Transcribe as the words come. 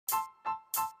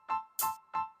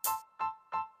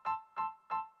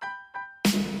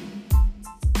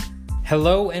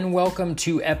Hello and welcome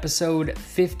to episode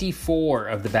 54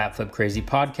 of the Bat Flip Crazy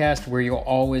podcast, where you'll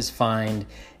always find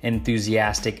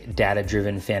enthusiastic,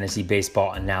 data-driven fantasy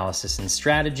baseball analysis and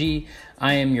strategy.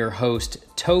 I am your host,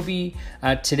 Toby.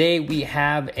 Today we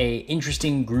have an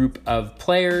interesting group of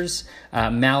players,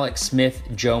 Mallex Smith,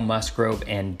 Joe Musgrove,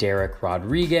 and Derek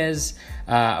Rodriguez.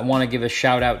 I want to give a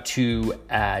shout out to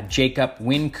Jacob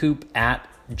Wincoop at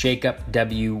Jacob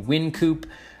W. Wincoop.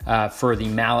 For the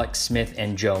Mallex Smith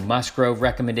and Joe Musgrove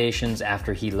recommendations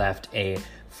after he left a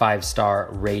 5-star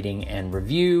rating and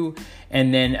review.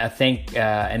 And then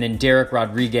and then Derek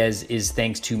Rodriguez is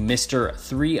thanks to Mr.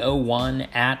 301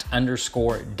 at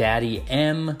 _Daddy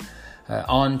M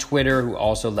on Twitter, who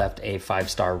also left a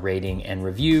 5-star rating and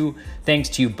review. Thanks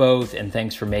to you both, and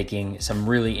thanks for making some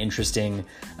really interesting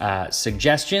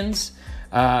suggestions.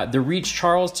 The Reach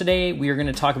Charles today, we are going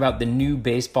to talk about the new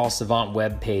Baseball Savant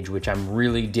webpage, which I'm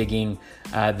really digging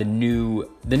the new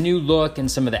look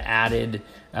and some of the added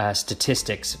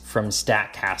statistics from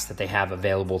StatCast that they have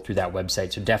available through that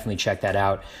website. So definitely check that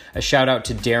out. A shout out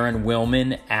to Darren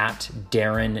Willman at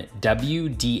Darren W,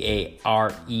 DARENW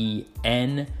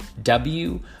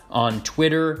on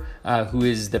Twitter, who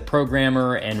is the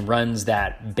programmer and runs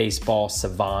that Baseball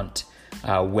Savant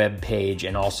web page,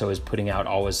 and also is putting out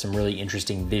always some really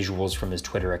interesting visuals from his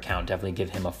Twitter account. Definitely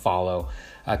give him a follow.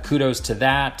 Kudos to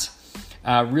that.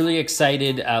 Really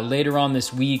excited. Later on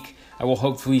this week, I will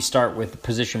hopefully start with the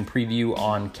position preview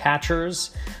on catchers.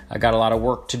 I got a lot of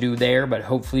work to do there, but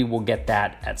hopefully we'll get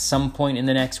that at some point in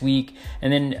the next week.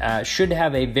 And then should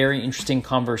have a very interesting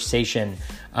conversation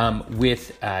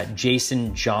with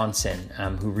Jason Johnson,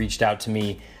 who reached out to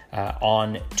me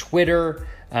on Twitter.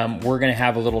 We're going to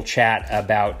have a little chat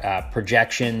about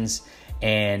projections,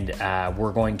 and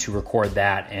we're going to record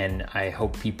that, and I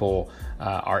hope people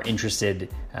are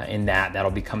interested in that. That'll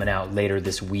be coming out later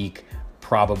this week,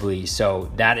 probably.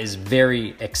 So that is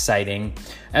very exciting.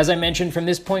 As I mentioned, from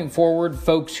this point forward,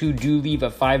 folks who do leave a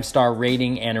 5-star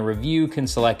rating and a review can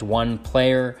select one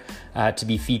player to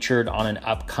be featured on an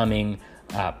upcoming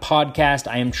podcast.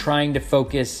 I am trying to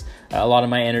focus a lot of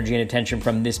my energy and attention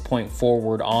from this point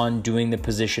forward on doing the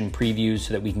position previews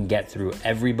so that we can get through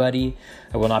everybody.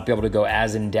 I will not be able to go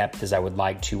as in depth as I would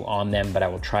like to on them, but I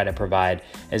will try to provide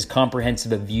as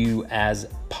comprehensive a view as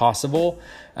possible.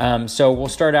 So we'll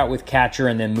start out with catcher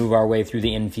and then move our way through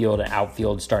the infield and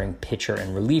outfield, starting pitcher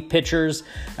and relief pitchers.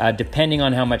 Depending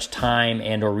on how much time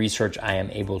and or research I am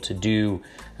able to do,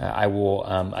 I will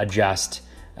adjust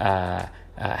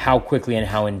how quickly and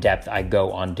how in depth I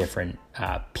go on different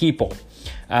people.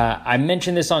 I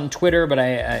mentioned this on Twitter, but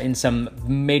in some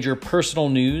major personal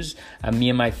news, me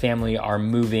and my family are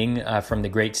moving from the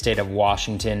great state of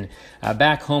Washington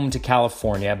back home to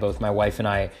California. Both my wife and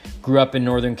I grew up in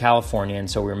Northern California, and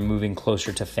so we're moving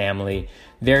closer to family.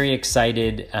 Very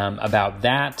excited about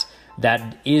that.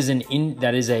 That is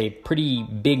a pretty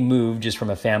big move just from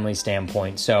a family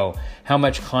standpoint. So how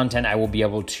much content I will be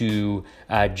able to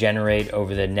generate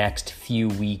over the next few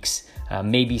weeks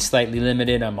may be slightly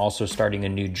limited. I'm also starting a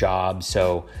new job.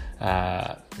 So,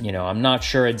 I'm not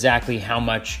sure exactly how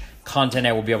much content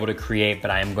I will be able to create, but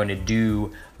I am going to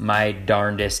do my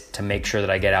darndest to make sure that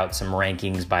I get out some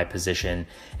rankings by position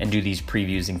and do these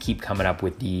previews and keep coming up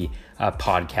with the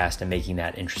podcast and making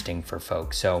that interesting for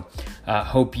folks. So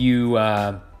hope you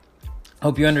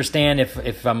understand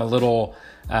if I'm a little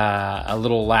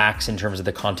lax in terms of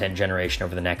the content generation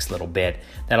over the next little bit.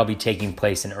 That'll be taking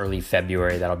place in early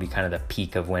February. That'll be kind of the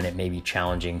peak of when it may be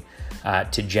challenging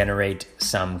to generate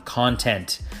some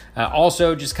content.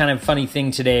 Also, just kind of funny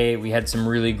thing today, we had some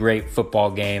really great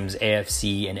football games,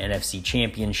 AFC and NFC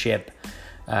championships,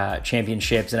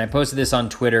 and I posted this on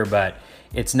Twitter, but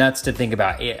it's nuts to think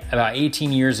about. About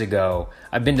 18 years ago,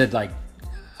 I've been to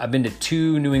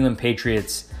 2 New England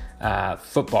Patriots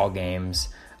football games.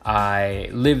 I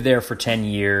lived there for 10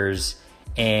 years,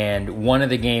 and one of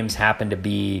the games happened to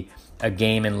be a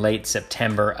game in late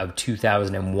September of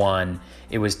 2001.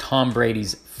 It was Tom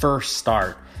Brady's first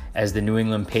start as the New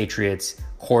England Patriots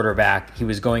quarterback. He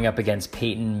was going up against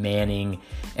Peyton Manning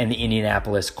and the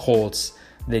Indianapolis Colts.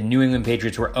 The New England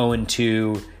Patriots were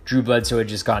 0-2. Drew Bledsoe had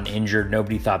just gotten injured.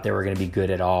 Nobody thought they were going to be good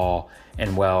at all.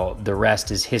 And well, the rest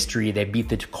is history. They beat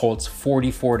the Colts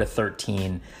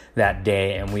 44-13 that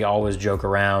day. And we always joke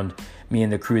around, me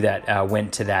and the crew that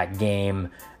went to that game,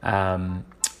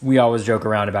 we always joke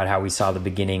around about how we saw the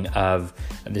beginning of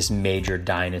this major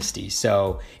dynasty.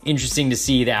 So interesting to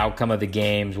see the outcome of the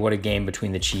games. What a game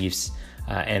between the Chiefs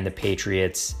and the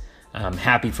Patriots.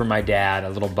 Happy for my dad, a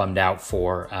little bummed out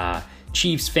for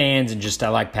Chiefs fans, and just I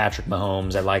like Patrick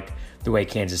Mahomes. I like the way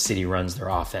Kansas City runs their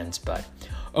offense. But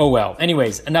Oh well.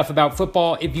 Anyways, enough about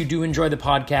football. If you do enjoy the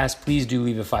podcast, please do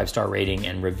leave a 5-star rating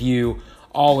and review.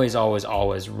 Always, always,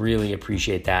 always really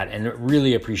appreciate that, and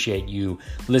really appreciate you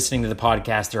listening to the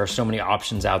podcast. There are so many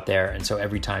options out there, and so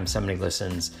every time somebody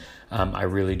listens, I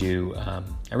really do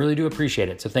appreciate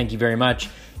it. So thank you very much.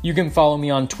 You can follow me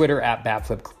on Twitter at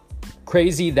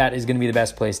BatFlipCrazy. That is going to be the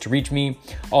best place to reach me.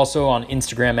 Also on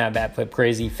Instagram at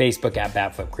BatFlipCrazy, Facebook at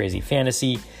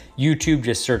BatFlipCrazyFantasy, YouTube,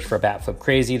 just search for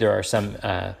BatFlipCrazy. There are some,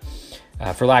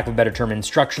 for lack of a better term,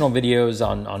 instructional videos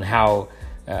on how,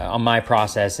 on my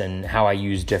process and how I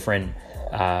use different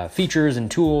features and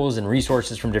tools and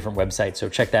resources from different websites. So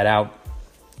check that out.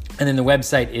 And then the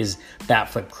website is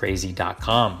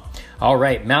batflipcrazy.com. All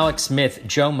right, Mallex Smith,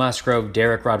 Joe Musgrove,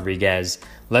 Derek Rodriguez.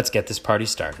 Let's get this party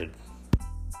started.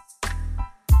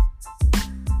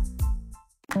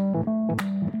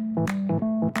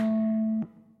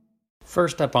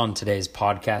 First up on today's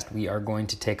podcast, we are going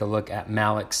to take a look at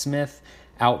Mallex Smith,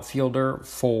 outfielder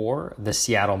for the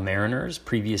Seattle Mariners,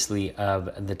 previously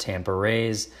of the Tampa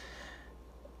Rays.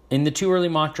 In the 2 early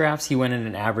mock drafts, he went in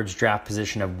an average draft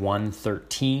position of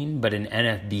 113, but in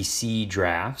NFBC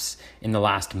drafts in the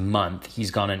last month,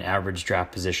 he's gone an average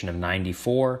draft position of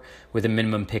 94 with a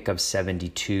minimum pick of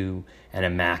 72 and a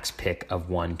max pick of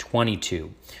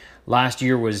 122. Last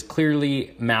year was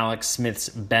clearly Mallex Smith's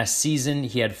best season.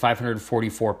 He had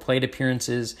 544 plate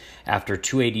appearances after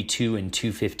 282 and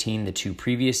 215 the 2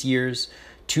 previous years.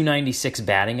 296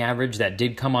 batting average. That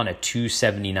did come on a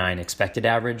 279 expected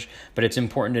average, but it's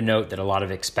important to note that a lot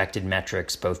of expected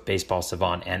metrics, both Baseball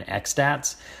Savant and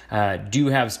XStats, do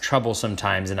have trouble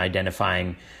sometimes in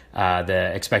identifying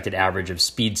the expected average of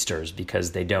speedsters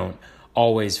because they don't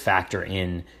always factor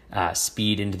in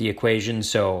speed into the equation,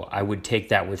 so I would take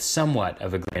that with somewhat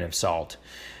of a grain of salt.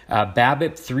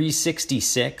 BABIP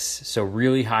 366, so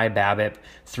really high BABIP.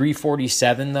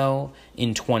 347 though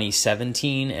in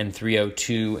 2017 and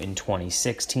 302 in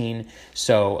 2016.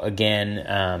 So again,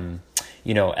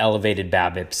 elevated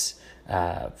BABIPs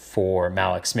for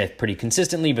Mallex Smith pretty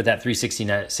consistently, but that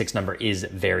 366 number is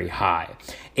very high.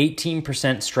 18%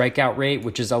 strikeout rate,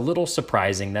 which is a little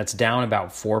surprising. That's down about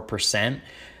 4%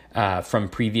 from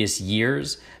previous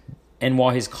years. And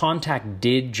while his contact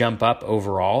did jump up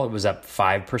overall, it was up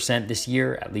 5% this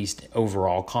year, at least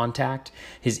overall contact,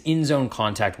 his in-zone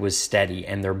contact was steady,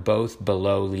 and they're both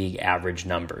below league average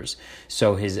numbers.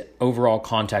 So his overall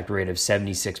contact rate of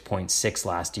 76.6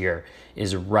 last year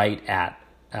is right at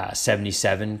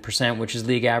 77%, which is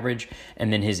league average,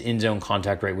 and then his in-zone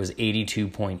contact rate was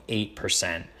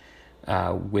 82.8%.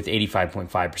 With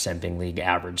 85.5% being league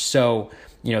average. So,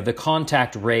 the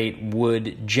contact rate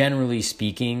would, generally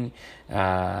speaking,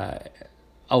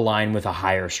 align with a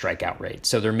higher strikeout rate.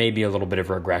 So there may be a little bit of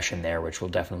regression there, which will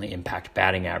definitely impact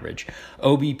batting average.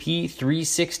 OBP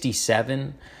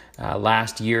 367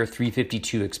 last year,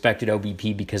 352 expected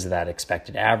OBP because of that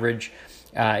expected average.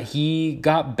 He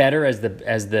got better as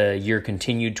the year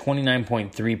continued,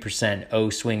 29.3% O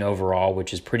swing overall,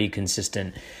 which is pretty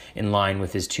consistent in line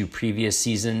with his 2 previous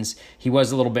seasons. He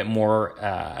was a little bit more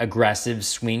aggressive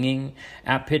swinging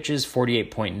at pitches,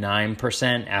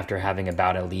 48.9% after having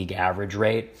about a league average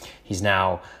rate. He's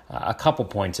now a couple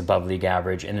points above league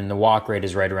average, and then the walk rate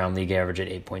is right around league average at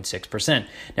 8.6%.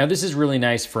 Now, this is really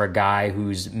nice for a guy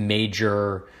whose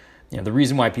major... the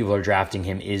reason why people are drafting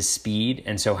him is speed.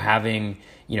 And so having,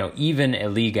 even a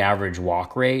league average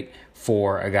walk rate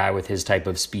for a guy with his type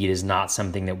of speed is not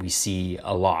something that we see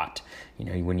a lot.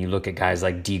 When you look at guys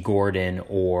like D. Gordon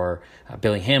or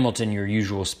Billy Hamilton, your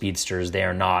usual speedsters, they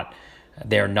are not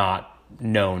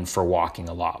known for walking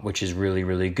a lot, which is really,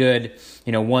 really good.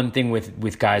 One thing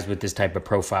with guys with this type of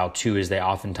profile too is they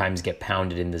oftentimes get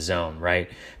pounded in the zone, right?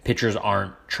 Pitchers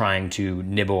aren't trying to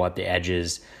nibble at the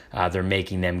edges. They're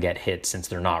making them get hit since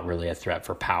they're not really a threat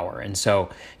for power. And so,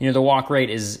 the walk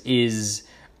rate is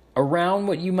around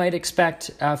what you might expect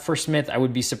for Smith. I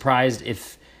wouldn't be surprised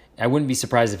if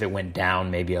it went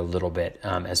down maybe a little bit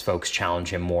as folks challenge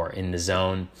him more in the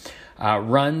zone.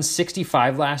 Runs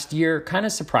 65 last year, kind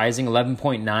of surprising,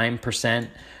 11.9%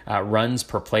 runs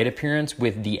per plate appearance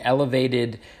with the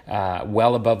elevated,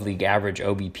 well above league average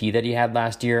OBP that he had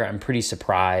last year. I'm pretty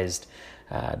surprised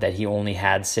that he only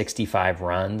had 65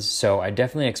 runs. So I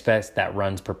definitely expect that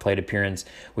runs per plate appearance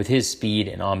with his speed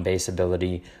and on-base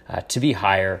ability to be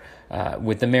higher.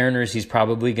 With the Mariners, he's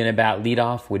probably going to bat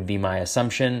leadoff, would be my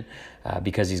assumption,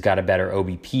 because he's got a better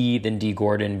OBP than D.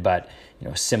 Gordon, but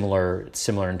similar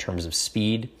in terms of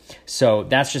speed. So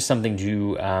that's just something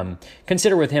to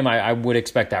consider with him. I would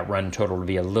expect that run total to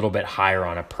be a little bit higher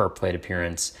on a per plate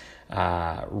appearance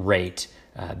rate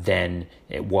than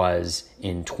it was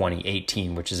in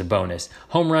 2018, which is a bonus.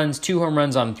 Home runs, 2 home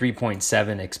runs on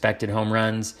 3.7 expected home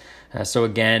runs. So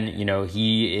again,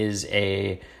 he is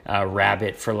a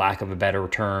rabbit, for lack of a better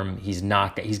term. He's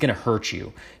going to hurt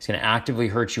you. He's going to actively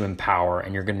hurt you in power,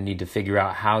 and you're going to need to figure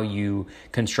out how you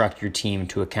construct your team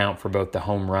to account for both the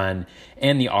home run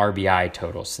and the RBI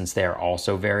total, since they are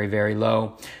also very, very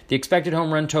low. The expected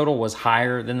home run total was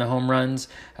higher than the home runs,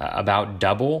 about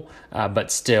double,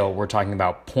 but still, we're talking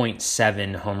about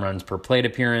 0.7 home runs per plate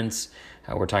appearance.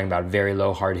 We're talking about a very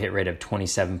low hard hit rate of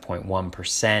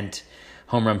 27.1%.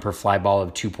 Home run per fly ball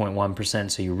of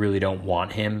 2.1%, so you really don't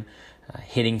want him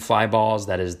hitting fly balls.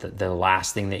 That is the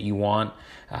last thing that you want.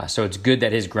 So it's good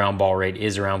that his ground ball rate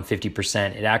is around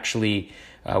 50%. It actually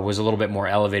was a little bit more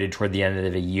elevated toward the end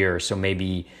of the year, so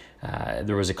maybe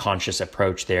there was a conscious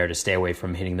approach there to stay away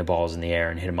from hitting the balls in the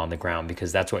air and hit them on the ground,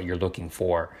 because that's what you're looking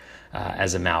for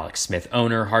as a Mallex Smith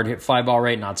owner. Hard hit fly ball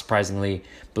rate, not surprisingly,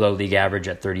 below league average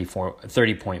at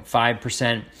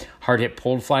 30.5%. Hard hit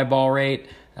pulled fly ball rate,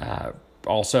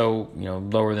 also,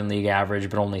 lower than league average,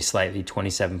 but only slightly,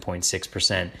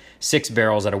 27.6%. 6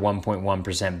 barrels at a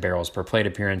 1.1% barrels per plate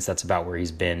appearance. That's about where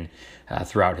he's been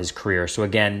throughout his career. So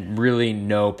again, really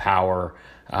no power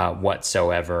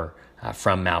whatsoever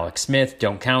from Mallex Smith.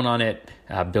 Don't count on it.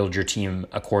 Build your team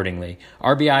accordingly.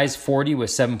 RBIs 40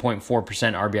 with 7.4%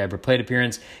 RBI per plate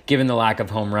appearance. Given the lack of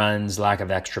home runs, lack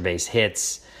of extra base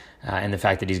hits, and the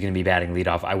fact that he's going to be batting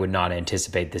leadoff, I would not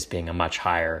anticipate this being a much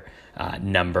higher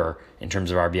number in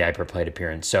terms of RBI per plate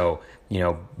appearance. So,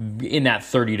 in that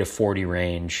 30 to 40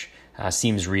 range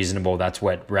seems reasonable. That's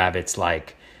what rabbits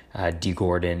like D.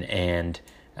 Gordon and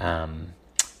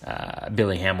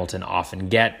Billy Hamilton often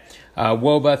get.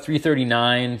 WOBA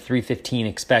 339, 315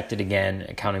 expected, again,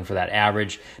 accounting for that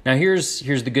average. Now here's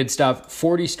the good stuff.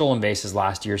 40 stolen bases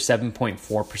last year,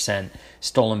 7.4%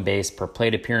 stolen base per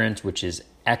plate appearance, which is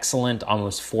excellent,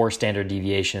 almost 4 standard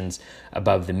deviations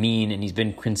above the mean, and he's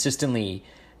been consistently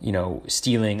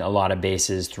stealing a lot of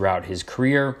bases throughout his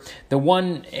career. The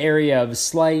one area of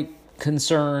slight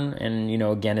concern, and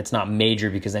again, it's not major,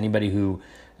 because any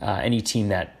team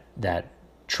that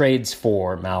trades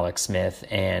for Mallex Smith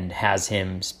and has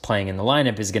him playing in the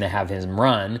lineup is going to have him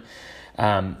run.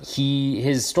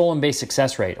 His stolen base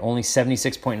success rate, only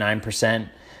 76.9%.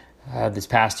 This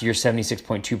past year,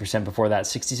 76.2%. Before that,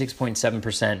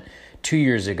 66.7% 2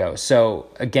 years ago. So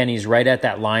again, he's right at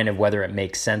that line of whether it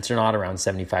makes sense or not, around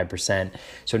 75%.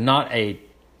 So not a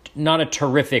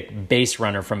terrific base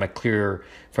runner from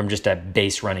just a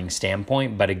base running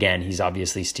standpoint, but again, he's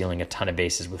obviously stealing a ton of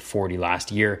bases with 40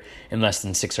 last year in less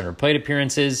than 600 plate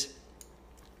appearances.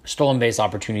 Stolen base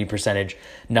opportunity percentage,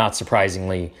 not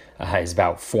surprisingly, is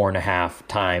about 4.5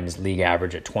 times league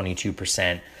average at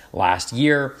 22% last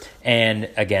year. And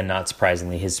again, not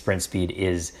surprisingly, his sprint speed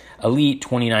is elite,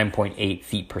 29.8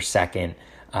 feet per second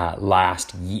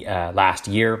last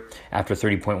year, after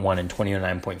 30.1 and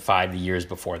 29.5 the years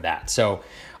before that. So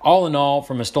all in all,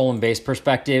 from a stolen base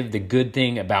perspective, the good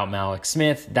thing about Mallex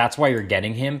Smith, that's why you're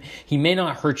getting him. He may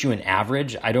not hurt you in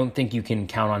average. I don't think you can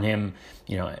count on him.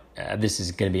 This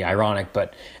is going to be ironic,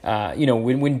 but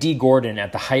when D. Gordon,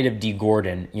 at the height of D.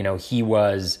 Gordon, he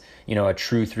was a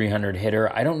true 300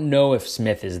 hitter. I don't know if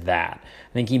Smith is that.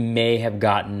 I think he may have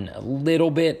gotten a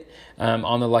little bit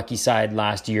on the lucky side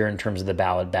last year in terms of the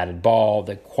batted ball.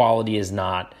 The quality is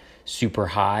not super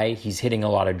high. He's hitting a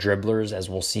lot of dribblers, as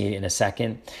we'll see in a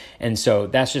second. And so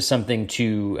that's just something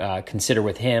to consider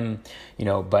with him,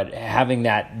 but having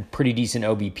that pretty decent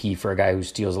OBP for a guy who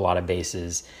steals a lot of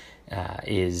bases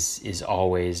is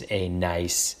always a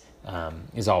nice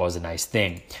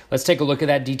thing. Let's take a look at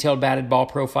that detailed batted ball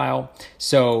profile.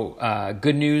 So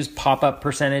good news, pop-up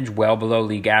percentage well below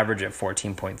league average at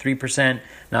 14.3%.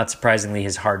 Not surprisingly,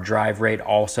 his hard drive rate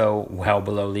also well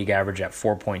below league average at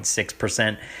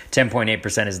 4.6%.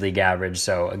 10.8% is league average.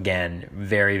 So again,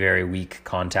 very, very weak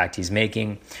contact he's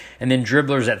making. And then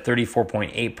dribblers at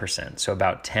 34.8%. So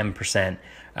about 10%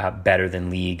 better than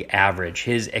league average.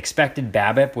 His expected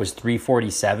BABIP was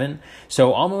 347,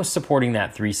 so almost supporting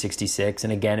that 366.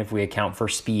 And again, if we account for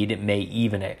speed, it may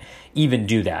even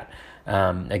do that.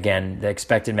 Again, the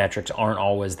expected metrics aren't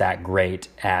always that great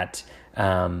at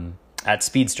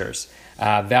speedsters.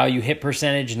 Value hit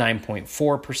percentage,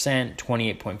 9.4%,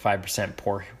 28.5%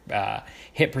 poor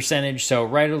hit percentage. So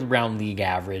right around league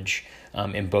average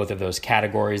in both of those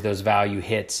categories. Those value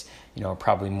hits,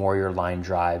 probably more your line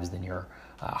drives than your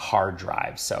hard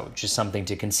drive. So just something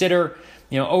to consider,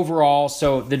 overall.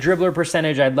 So the dribbler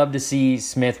percentage, I'd love to see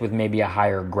Smith with maybe a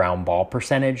higher ground ball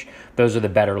percentage. Those are the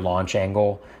better launch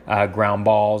angle ground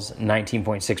balls.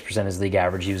 19.6% is league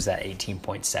average. He was at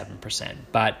 18.7%.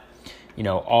 But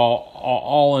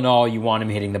all in all, you want him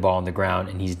hitting the ball on the ground,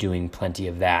 and he's doing plenty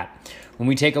of that. When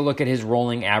we take a look at his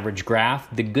rolling average graph,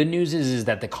 the good news is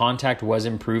that the contact was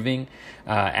improving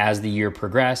as the year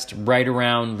progressed, right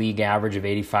around league average of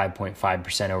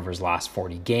 85.5% over his last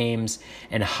 40 games,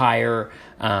 and higher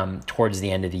towards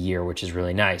the end of the year, which is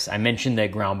really nice. I mentioned the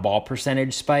ground ball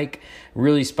percentage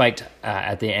really spiked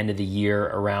at the end of the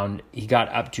year. He got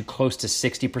up to close to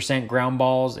 60% ground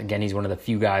balls. Again, he's one of the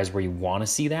few guys where you want to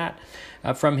see that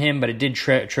from him, but it did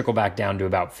trickle back down to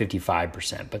about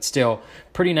 55%, but still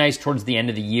pretty nice towards the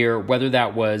end of the year. Whether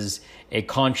that was a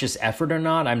conscious effort or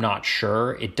not, I'm not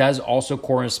sure. It does also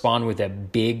correspond with a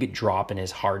big drop in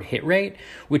his hard hit rate,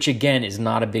 which again is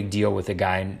not a big deal with a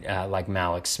guy like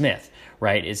Mallex Smith,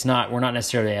 right? We're not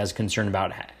necessarily as concerned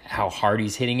about how hard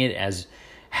he's hitting it as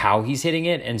how he's hitting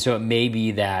it. And so it may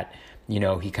be that,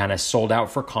 he kind of sold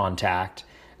out for contact,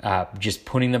 just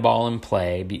putting the ball in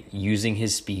play, using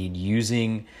his speed,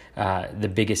 using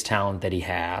the biggest talent that he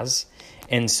has.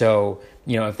 And so,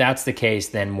 if that's the case,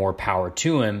 then more power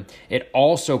to him. It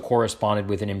also corresponded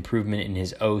with an improvement in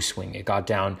his O swing. It got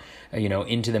down,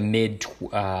 into the mid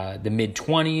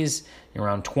 20s,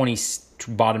 around 20,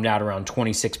 bottomed out around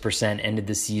 26%, ended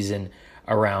the season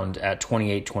around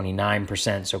 28,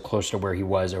 29%, so close to where he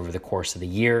was over the course of the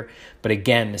year. But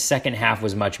again, the second half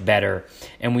was much better,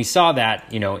 and we saw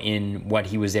that, in what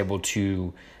he was able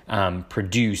to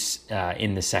produce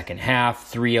in the second half.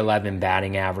 311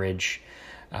 batting average,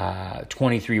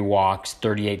 23 walks,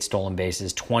 38 stolen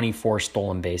bases, 24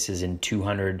 stolen bases in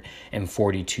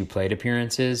 242 plate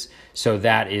appearances. So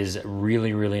that is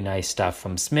really, really nice stuff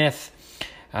from Smith.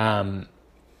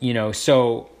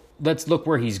 So let's look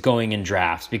where he's going in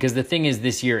drafts, because the thing is,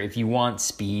 this year, if you want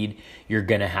speed, you're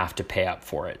going to have to pay up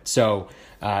for it. So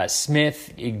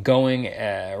Smith going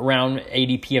around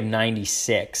ADP of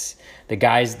 96.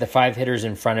 The 5 hitters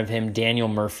in front of him: Daniel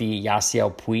Murphy,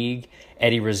 Yasiel Puig,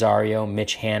 Eddie Rosario,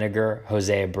 Mitch Haniger,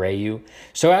 Jose Abreu.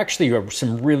 So actually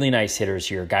some really nice hitters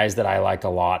here, guys that I like a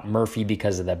lot. Murphy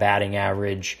because of the batting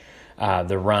average,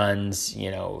 the runs,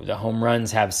 the home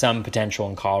runs have some potential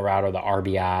in Colorado, the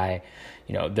RBI.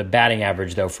 The batting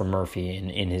average, though, for Murphy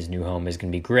in his new home is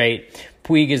going to be great.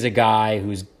 Puig is a guy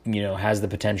who's, has the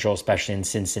potential, especially in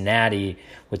Cincinnati,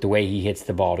 with the way he hits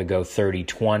the ball, to go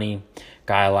 30-20.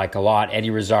 Guy I like a lot. Eddie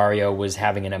Rosario was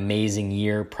having an amazing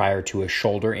year prior to a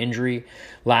shoulder injury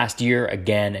last year.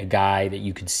 Again, a guy that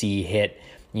you could see hit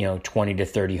 20 to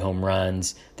 30 home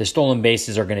runs. The stolen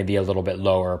bases are going to be a little bit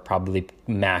lower, probably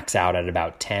max out at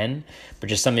about 10, but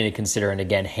just something to consider. And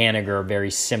again, Haniger,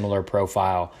 very similar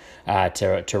profile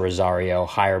to Rosario,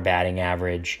 higher batting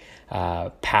average,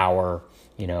 power,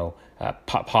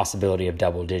 possibility of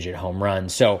double-digit home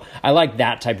runs. So I like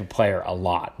that type of player a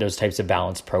lot, those types of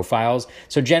balanced profiles.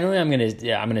 So generally, I'm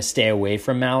gonna stay away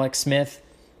from Mallex Smith.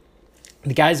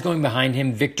 The guys going behind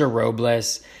him: Victor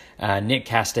Robles, Nick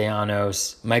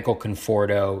Castellanos, Michael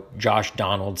Conforto, Josh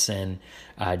Donaldson,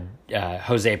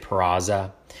 Jose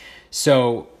Peraza.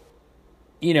 So,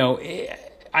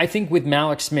 I think with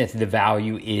Mallex Smith, the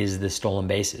value is the stolen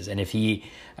bases. And if he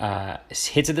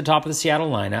hits at the top of the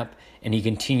Seattle lineup and he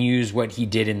continues what he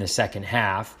did in the second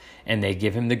half and they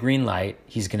give him the green light,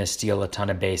 he's going to steal a ton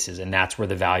of bases. And that's where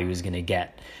the value is going to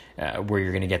get. Where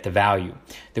you're going to get the value.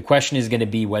 The question is going to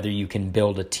be whether you can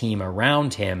build a team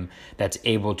around him that's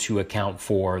able to account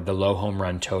for the low home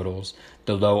run totals,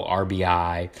 the low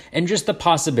RBI, and just the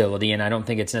possibility, and I don't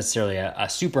think it's necessarily a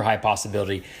super high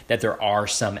possibility, that there are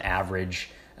some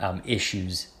average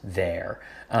issues there.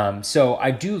 So I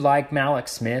do like Mallex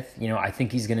Smith. I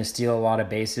think he's going to steal a lot of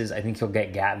bases. I think he'll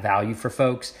get gap value for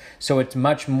folks. So it's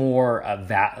much more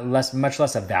much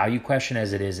less a value question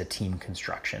as it is a team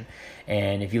construction.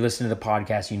 And if you listen to the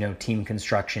podcast, team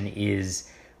construction is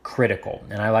critical.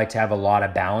 And I like to have a lot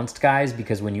of balanced guys,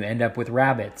 because when you end up with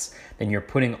rabbits, then you're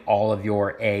putting all of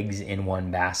your eggs in one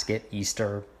basket.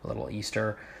 A little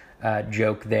Easter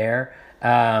joke there.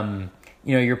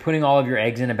 You're putting all of your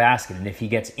eggs in a basket, and if he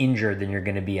gets injured, then you're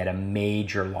going to be at a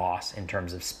major loss in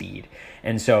terms of speed.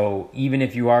 And so even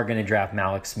if you are going to draft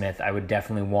Mallex Smith, I would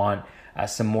definitely want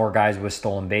some more guys with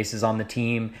stolen bases on the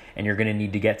team, and you're going to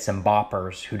need to get some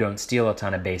boppers who don't steal a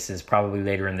ton of bases probably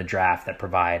later in the draft that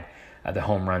provide the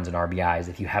home runs and RBIs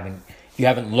if you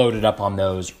haven't loaded up on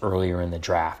those earlier in the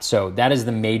draft. So that is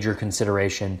the major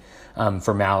consideration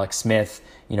for Mallex Smith.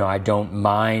 I don't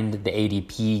mind the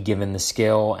ADP given the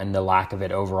skill and the lack of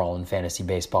it overall in fantasy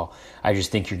baseball. I just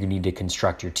think you're going to need to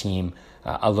construct your team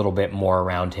a little bit more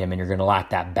around him, and you're going to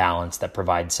lack that balance that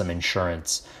provides some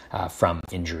insurance from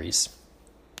injuries.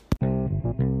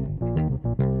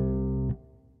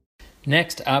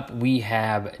 Next up, we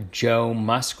have Joe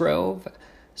Musgrove.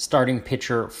 starting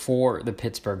pitcher for the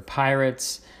Pittsburgh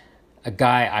Pirates, a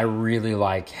guy I really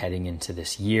like heading into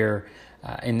this year.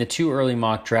 In the 2 early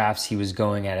mock drafts, he was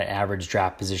going at an average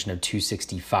draft position of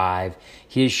 265.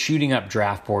 He is shooting up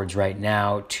draft boards right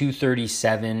now,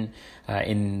 237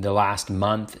 in the last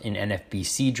month in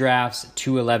NFBC drafts,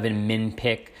 211 min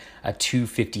pick, a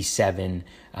 257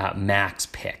 max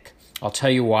pick. I'll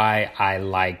tell you why I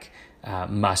like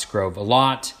Musgrove a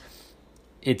lot.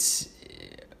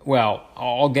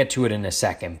 I'll get to it in a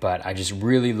second, but I just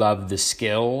really love the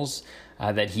skills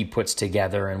that he puts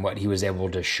together and what he was able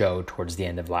to show towards the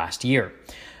end of last year.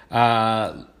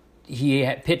 He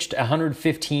had pitched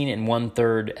 115 and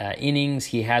 1/3 innings.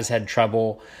 He has had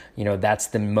trouble. That's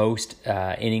the most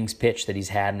innings pitched that he's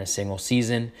had in a single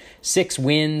season. 6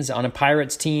 wins on a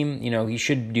Pirates team. He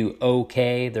should do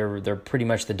okay. They're pretty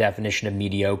much the definition of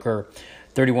mediocre.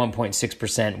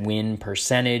 31.6% win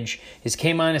percentage. His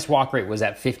K- walk rate was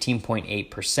at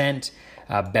 15.8%.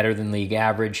 Better than league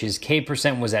average. His K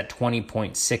percent was at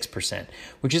 20.6%,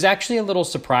 which is actually a little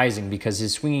surprising because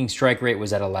his swinging strike rate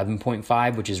was at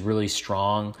 11.5, which is really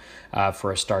strong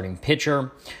for a starting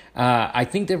pitcher. I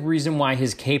think the reason why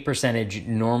his K percentage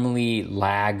normally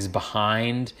lags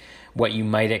behind what you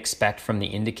might expect from the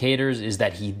indicators is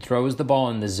that he throws the ball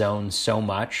in the zone so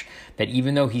much that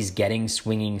even though he's getting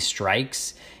swinging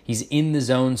strikes, he's in the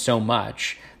zone so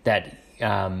much that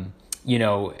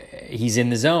he's in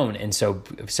the zone. And so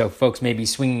folks may be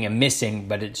swinging and missing,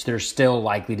 but they're still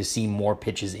likely to see more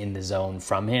pitches in the zone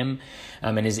from him.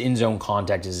 And his in-zone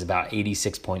contact is about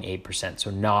 86.8%.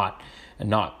 So not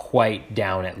quite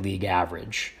down at league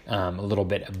average, a little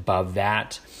bit above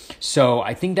that. So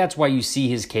I think that's why you see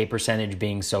his K percentage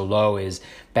being so low is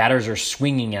batters are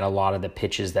swinging at a lot of the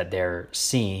pitches that they're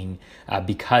seeing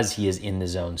because he is in the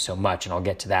zone so much, and I'll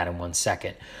get to that in 1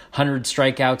 second. 100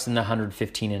 strikeouts in the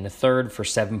 115 1/3 for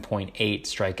 7.8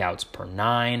 strikeouts per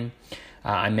 9.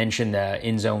 I mentioned the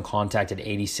in-zone contact at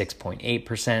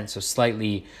 86.8%, so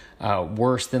slightly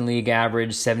worse than league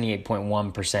average.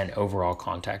 78.1% overall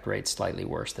contact rate, slightly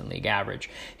worse than league average.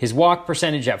 His walk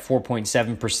percentage at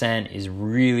 4.7% is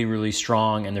really, really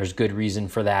strong, and there's good reason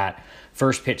for that.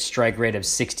 First pitch strike rate of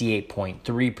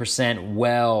 68.3%,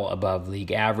 well above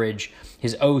league average.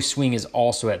 His O swing is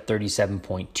also at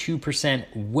 37.2%,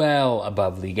 well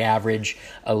above league average.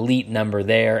 Elite number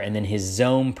there. And then his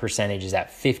zone percentage is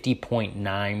at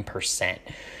 50.9%.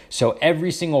 So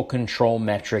every single control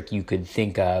metric you could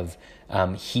think of,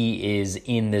 he is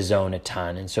in the zone a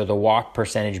ton. And so the walk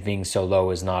percentage being so low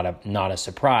is not a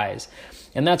surprise.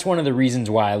 And that's one of the reasons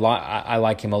why I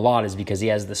like him a lot, is because he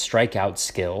has the strikeout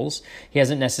skills. He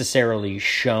hasn't necessarily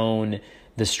shown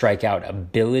the strikeout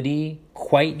ability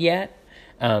quite yet,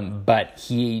 but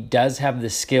he does have the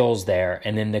skills there,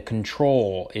 and then the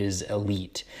control is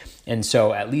elite. And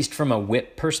so at least from a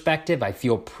whip perspective, I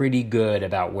feel pretty good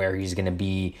about where he's going to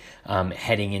be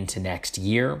heading into next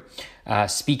year.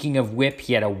 Speaking of whip,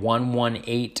 he had a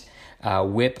 118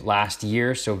 whip last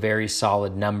year, so very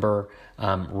solid number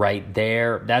right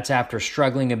there. That's after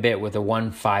struggling a bit with a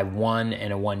 151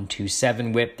 and a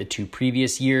 127 whip the 2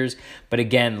 previous years. But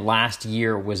again, last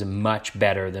year was much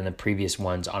better than the previous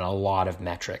ones on a lot of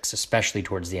metrics, especially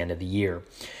towards the end of the year.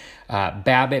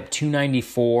 BABIP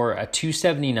 294, a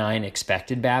 279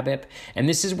 expected BABIP. And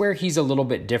this is where he's a little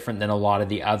bit different than a lot of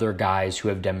the other guys who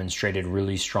have demonstrated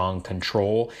really strong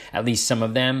control, at least some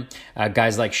of them.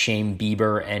 Guys like Shane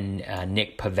Bieber and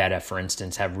Nick Pivetta, for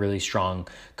instance, have really strong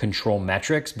control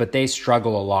metrics, but they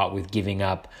struggle a lot with giving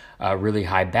up really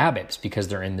high BABIPs because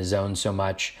they're in the zone so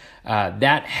much.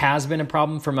 That has been a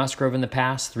problem for Musgrove in the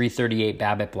past. 338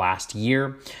 BABIP last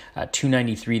year,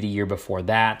 293 the year before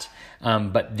that.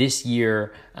 But this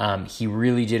year, he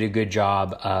really did a good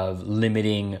job of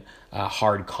limiting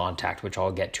hard contact, which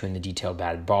I'll get to in the detailed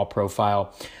batted ball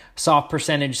profile. Soft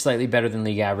percentage, slightly better than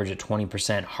league average at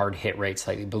 20%. Hard hit rate,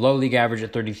 slightly below league average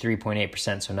at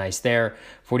 33.8%, so nice there.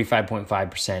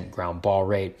 45.5% ground ball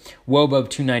rate. WOBA of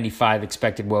 295,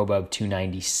 expected WOBA of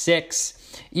 296.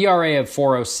 ERA of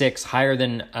 406, higher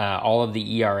than all of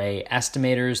the ERA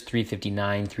estimators,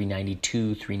 359,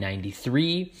 392,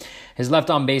 393. His left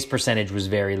on base percentage was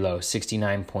very low,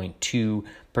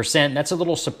 69.2%. That's a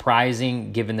little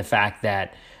surprising given the fact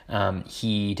that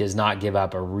he does not give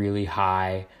up a really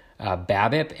high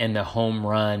BABIP and the home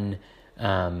run,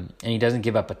 and he doesn't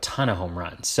give up a ton of home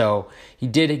runs. So he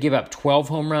did give up 12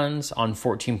 home runs on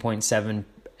 14.7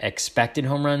 expected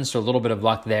home runs, so a little bit of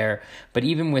luck there. But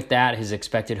even with that, his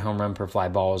expected home run per fly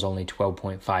ball is only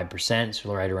 12.5%,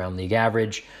 so right around league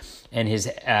average. And his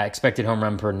expected home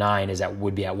run per 9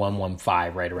 would be at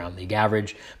 115, right around league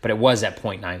average, but it was at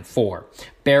 0.94.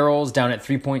 Barrels down at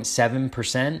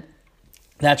 3.7%.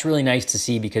 That's really nice to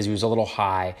see because he was a little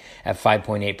high at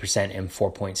 5.8% and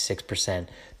 4.6%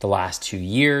 the last 2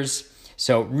 years.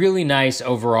 So really nice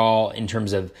overall in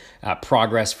terms of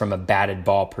progress from a batted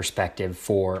ball perspective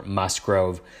for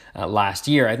Musgrove last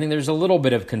year. I think there's a little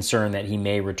bit of concern that he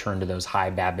may return to those high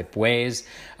BABIP ways,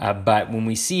 but when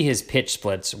we see his pitch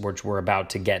splits, which we're about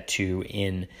to get to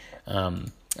in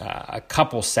a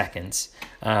couple seconds,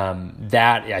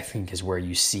 that I think is where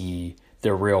you see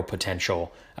the real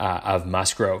potential of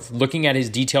Musgrove. Looking at his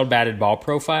detailed batted ball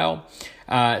profile,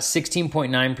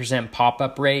 16.9%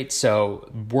 pop-up rate, so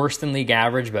worse than league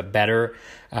average, but better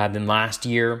than last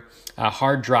year.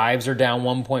 Hard drives are down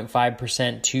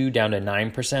 1.5% too, down to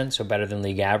 9%, so better than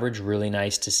league average. Really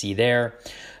nice to see there.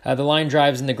 The line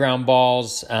drives and the ground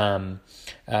balls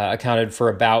accounted for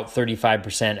about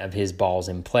 35% of his balls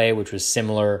in play, which was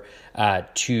similar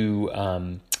to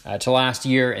last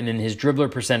year. And then his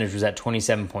dribbler percentage was at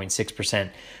 27.6%,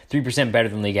 3% better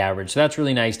than league average. So that's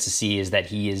really nice to see, is that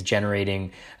he is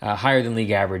generating higher than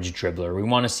league average dribbler. We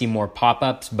want to see more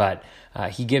pop-ups, but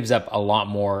he gives up a lot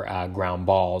more ground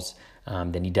balls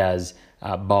than he does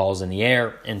balls in the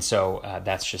air. And so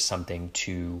that's just something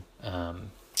to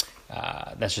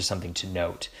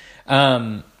note.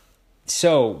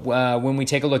 So when we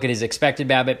take a look at his expected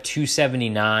BABIP,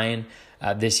 279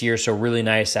 this year, so really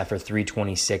nice after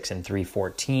 326 and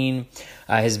 314.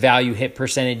 His value hit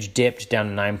percentage dipped down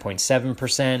to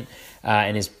 9.7%,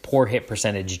 and his poor hit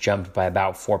percentage jumped by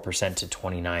about 4% to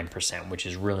 29%, which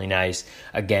is really nice.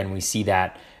 Again, we see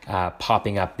that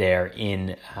popping up there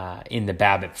in the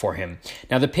BABIP for him.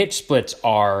 Now, the pitch splits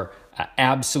are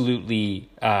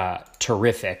absolutely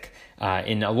terrific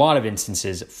in a lot of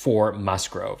instances for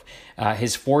Musgrove.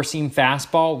 His four-seam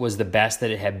fastball was the best that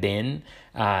it had been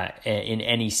in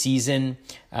any season.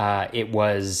 It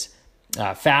was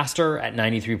faster at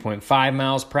 93.5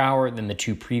 miles per hour than the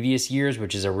two previous years,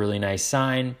 which is a really nice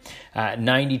sign.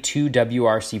 92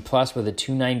 WRC plus with a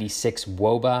 296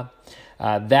 WOBA.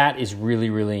 That is really,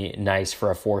 really nice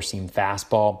for a four-seam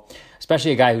fastball,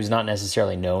 especially a guy who's not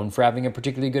necessarily known for having a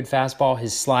particularly good fastball.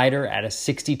 His slider at a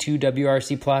 62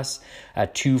 WRC plus, a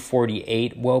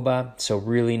 248 WOBA, so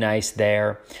really nice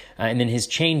there. And then his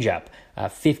changeup,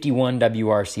 51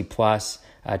 WRC plus,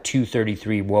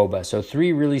 233 WOBA. So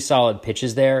three really solid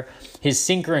pitches there. His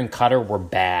sinker and cutter were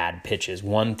bad pitches,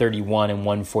 131 and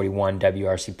 141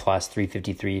 WRC plus,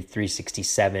 353,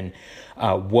 367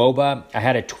 WOBA. I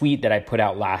had a tweet that I put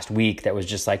out last week that was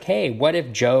just like, hey, what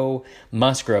if Joe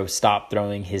Musgrove stopped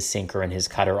throwing his sinker and his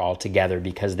cutter altogether,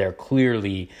 because they're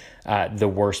clearly the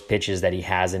worst pitches that he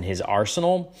has in his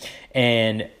arsenal.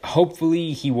 And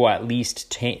hopefully he will at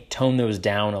least tone those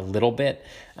down a little bit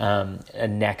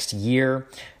next year.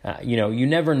 You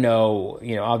never know.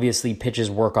 Obviously pitches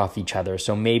work off each other.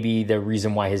 So maybe the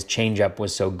reason why his changeup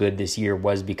was so good this year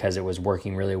was because it was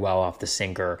working really well off the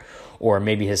sinker, or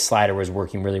maybe his slider was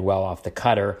working really well off the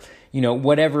cutter.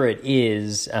 Whatever it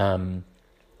is,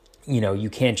 you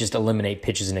can't just eliminate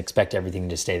pitches and expect everything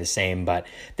to stay the same, but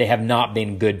they have not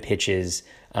been good pitches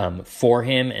for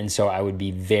him. And so I would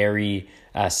be very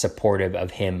supportive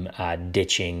of him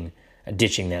ditching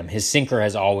them. His sinker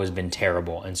has always been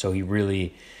terrible, and so you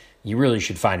really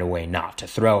should find a way not to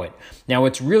throw it. Now,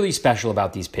 what's really special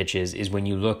about these pitches is when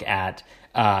you look at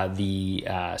the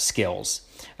skills,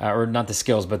 or not the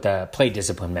skills, but the plate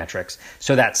discipline metrics.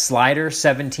 So that slider,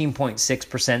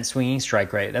 17.6% swinging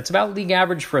strike rate. That's about league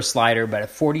average for a slider, but a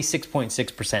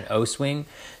 46.6% O swing.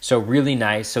 So really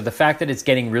nice. So the fact that it's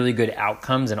getting really good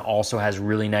outcomes and also has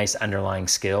really nice underlying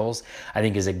skills, I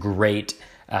think is a great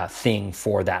thing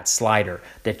for that slider.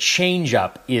 The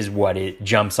changeup is what it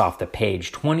jumps off the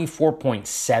page.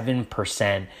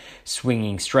 24.7%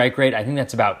 swinging strike rate. I think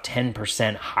that's about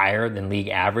 10% higher than league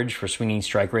average for swinging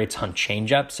strike rates on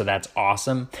changeup. So that's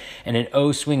awesome. And an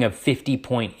O swing of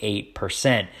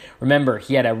 50.8%. Remember,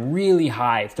 he had a really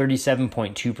high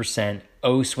 37.2%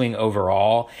 O swing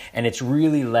overall, and it's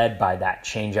really led by that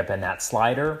changeup and that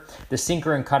slider. The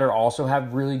sinker and cutter also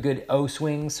have really good O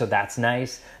swings, so that's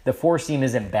nice. The four seam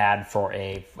isn't bad for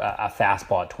a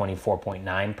fastball at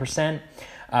 24.9%,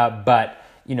 but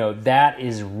that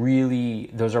is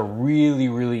those are really,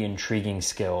 really intriguing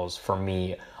skills for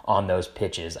me on those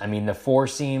pitches. I mean, the four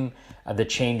seam, the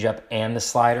changeup, and the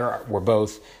slider were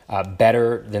both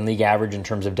better than league average in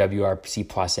terms of WRC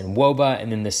plus and WOBA,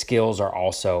 and then the skills are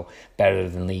also better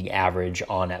than league average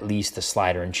on at least the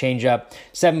slider and changeup.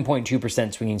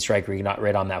 7.2% swinging strike rate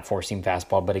on that four seam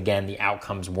fastball, but again, the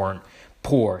outcomes weren't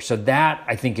poor. So that,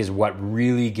 I think, is what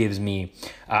really gives me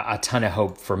a ton of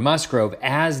hope for Musgrove,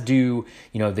 as do,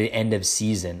 the end of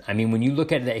season. I mean, when you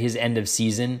look at his end of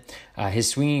season, his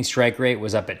swinging strike rate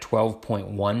was up at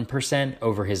 12.1%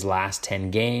 over his last 10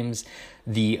 games.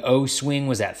 The O swing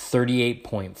was at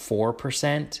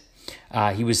 38.4%.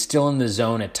 He was still in the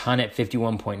zone a ton at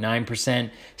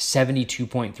 51.9%,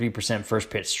 72.3%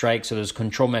 first pitch strike. So those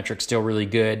control metrics still really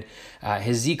good.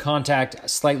 His Z contact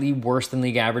slightly worse than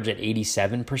league average at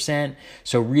 87%.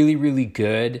 So really, really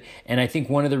good. And I think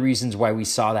one of the reasons why we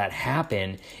saw that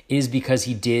happen is because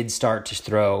he did start to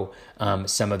throw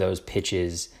some of those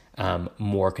pitches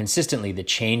more consistently. The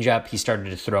changeup, he started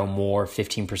to throw more,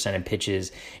 15% of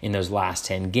pitches in those last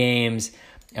 10 games.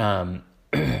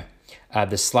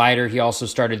 The slider, he also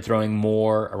started throwing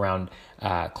more, around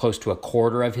close to a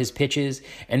quarter of his pitches.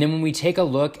 And then when we take a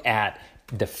look at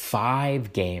the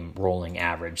 5-game rolling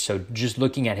average, so just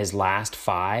looking at his last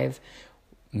 5,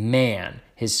 man,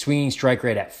 his swinging strike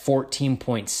rate at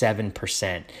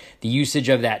 14.7%. The usage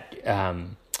of that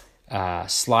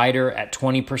slider at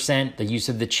 20%, the use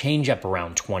of the changeup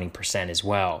around 20% as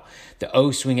well. The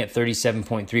O swing at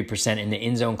 37.3%, and the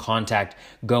in-zone contact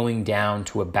going down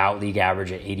to about league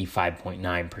average at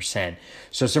 85.9%.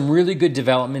 So some really good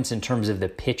developments in terms of the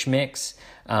pitch mix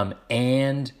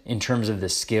and in terms of the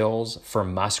skills for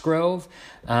Musgrove.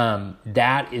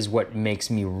 That is what makes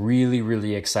me really,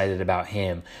 really excited about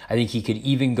him. I think he could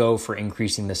even go for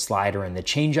increasing the slider and the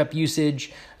changeup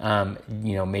usage,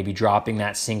 maybe dropping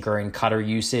that sinker and cutter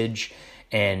usage.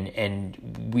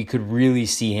 And we could really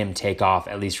see him take off,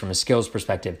 at least from a skills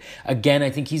perspective. Again, I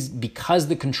think because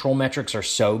the control metrics are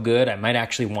so good, I might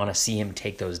actually want to see him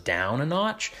take those down a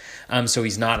notch. So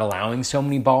he's not allowing so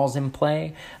many balls in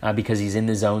play because he's in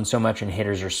the zone so much and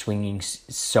hitters are swinging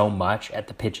so much at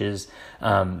the pitches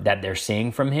that they're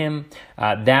seeing from him.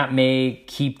 That may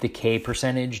keep the K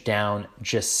percentage down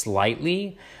just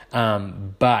slightly,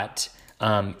 but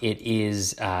it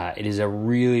is a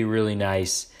really, really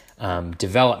nice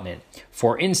development.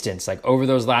 For instance, like over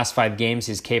those last 5 games,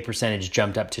 his K percentage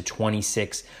jumped up to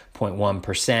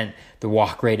 26.1%, the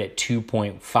walk rate at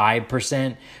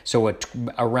 2.5%, so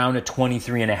around a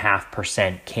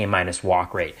 23.5% K minus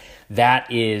walk rate.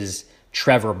 That is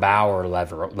Trevor Bauer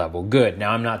level good.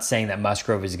 Now, I'm not saying that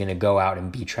Musgrove is going to go out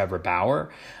and be Trevor Bauer,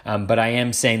 but I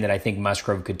am saying that I think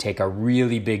Musgrove could take a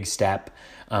really big step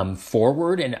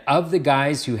forward. And of the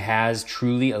guys who has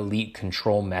truly elite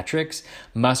control metrics,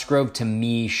 Musgrove to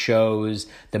me shows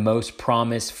the most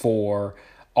promise for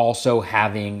also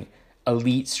having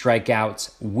elite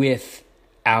strikeouts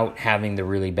without having the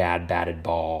really bad batted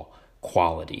ball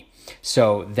quality.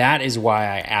 So that is why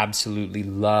I absolutely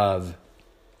love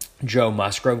Joe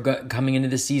Musgrove coming into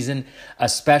the season,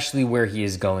 especially where he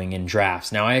is going in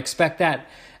drafts. Now, I expect that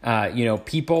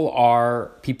people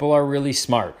are really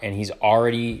smart, and he's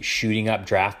already shooting up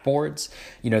draft boards.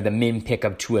 The min pick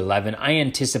of 211. I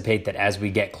anticipate that as we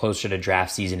get closer to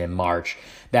draft season in March,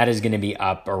 that is going to be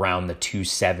up around the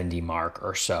 270 mark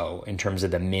or so in terms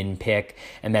of the min pick,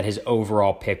 and that his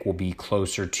overall pick will be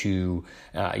closer to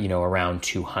around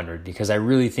 200. Because I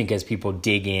really think as people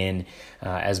dig in,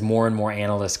 as more and more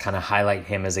analysts kind of highlight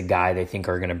him as a guy they think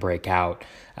are going to break out,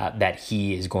 that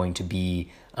he is going to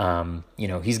be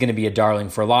he's going to be a darling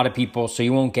for a lot of people, so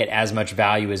you won't get as much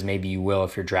value as maybe you will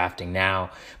if you're drafting now.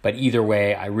 But either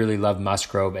way, I really love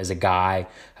Musgrove as a guy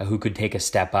who could take a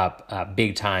step up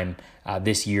big time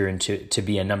this year and to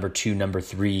be a number 2, number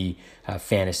 3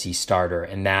 fantasy starter.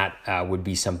 And that would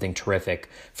be something terrific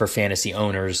for fantasy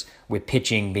owners, with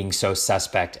pitching being so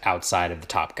suspect outside of the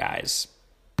top guys.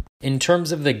 In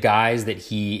terms of the guys that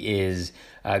he is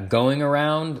going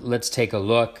around, let's take a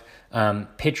look.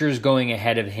 Pitchers going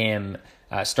ahead of him,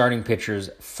 starting pitchers: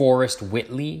 Forrest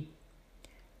Whitley,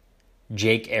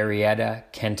 Jake Arrieta,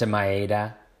 Kenta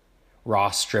Maeda,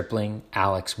 Ross Stripling,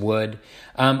 Alex Wood.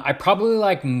 I probably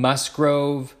like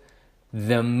Musgrove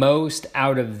the most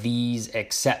out of these,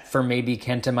 except for maybe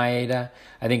Kenta Maeda.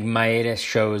 I think Maeda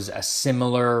shows a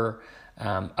similar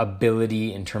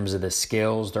ability in terms of the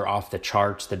skills. They're off the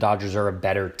charts. The Dodgers are a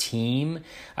better team.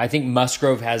 I think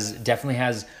Musgrove definitely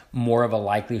has more of a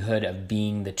likelihood of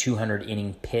being the 200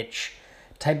 inning pitch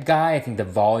type guy. I think the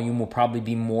volume will probably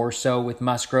be more so with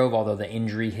Musgrove, although the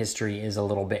injury history is a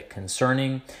little bit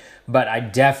concerning. But I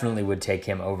definitely would take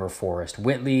him over Forrest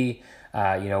Whitley,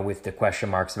 with the question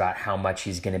marks about how much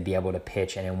he's going to be able to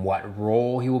pitch and in what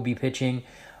role he will be pitching.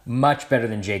 Much better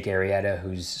than Jake Arrieta,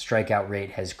 whose strikeout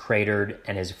rate has cratered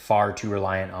and is far too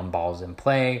reliant on balls in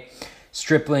play.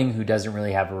 Stripling, who doesn't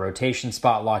really have a rotation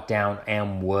spot locked down,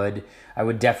 and Wood. I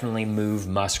would definitely move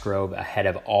Musgrove ahead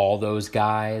of all those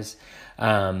guys.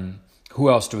 Who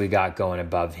else do we got going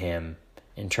above him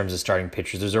in terms of starting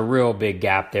pitchers? There's a real big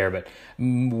gap there, but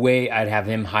I'd have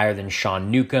him higher than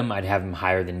Sean Newcomb. I'd have him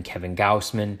higher than Kevin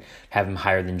Gausman. Have him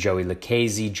higher than Joey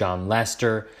Lucchesi, John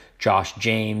Lester, Josh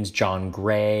James, John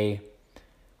Gray.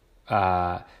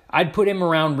 I'd put him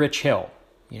around Rich Hill,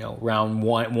 round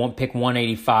one, won't pick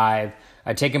 185.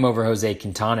 I'd take him over Jose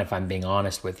Quintana if I'm being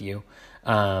honest with you.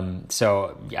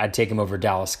 So I'd take him over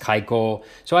Dallas Keuchel.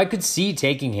 So I could see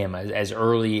taking him as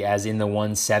early as in the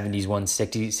 170s,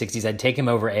 160s. I'd take him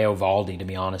over Eovaldi, to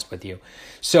be honest with you.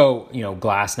 So,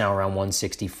 Glass now around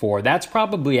 164. That's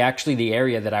probably actually the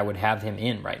area that I would have him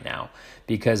in right now,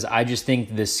 because I just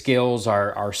think the skills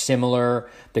are similar,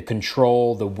 the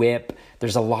control, the whip.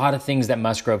 There's a lot of things that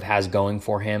Musgrove has going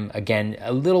for him. Again,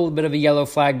 a little bit of a yellow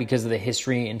flag because of the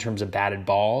history in terms of batted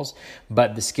balls,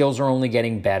 but the skills are only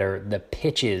getting better. The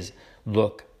pitches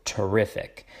look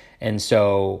terrific. And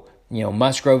so,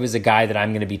 Musgrove is a guy that I'm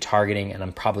going to be targeting and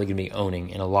I'm probably going to be owning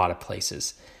in a lot of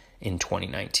places in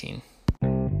 2019.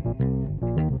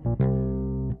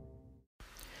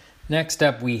 Next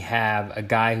up, we have a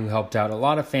guy who helped out a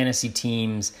lot of fantasy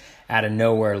teams out of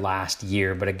nowhere last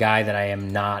year, but a guy that I am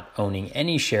not owning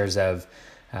any shares of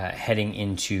heading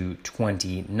into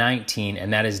 2019,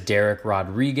 and that is Derek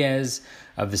Rodriguez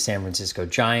of the San Francisco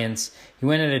Giants. He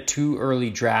went at a too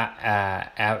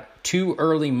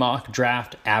early mock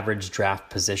draft average draft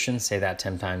position, say that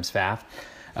 10 times fast,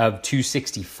 of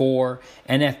 264.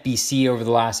 NFBC over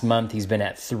the last month, he's been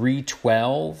at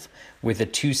 312 with a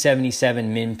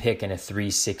 277 min pick and a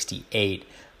 368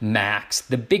 max.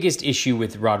 The biggest issue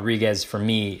with Rodriguez for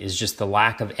me is just the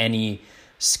lack of any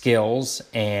skills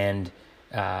and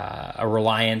a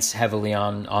reliance heavily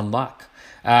on luck.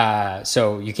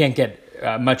 So you can't get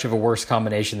much of a worse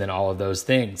combination than all of those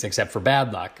things, except for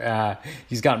bad luck.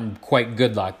 He's gotten quite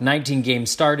good luck. 19 games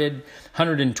started,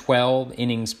 112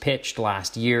 innings pitched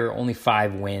last year, only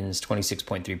 5 wins,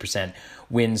 26.3%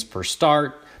 wins per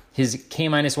start. His K-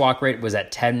 walk rate was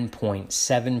at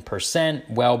 10.7%,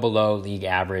 well below league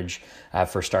average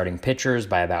for starting pitchers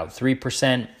by about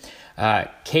 3%.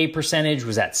 K percentage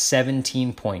was at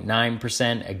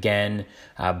 17.9%, again,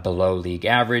 below league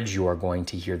average. You are going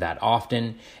to hear that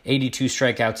often. 82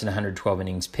 strikeouts and 112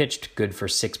 innings pitched, good for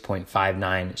 6.59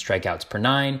 strikeouts per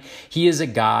 9. He is a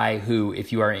guy who,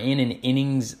 if you are in an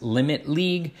innings limit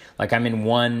league, like I'm in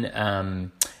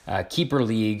one keeper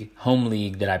league, home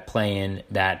league that I play in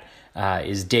that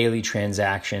is daily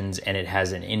transactions, and it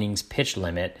has an innings pitch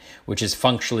limit, which is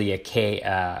functionally a K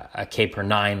per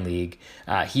 9 league.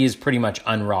 He is pretty much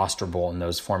unrosterable in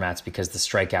those formats because the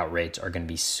strikeout rates are going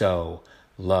to be so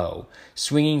low.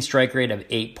 Swinging strike rate of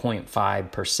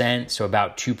 8.5%, so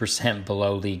about 2%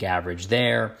 below league average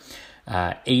there.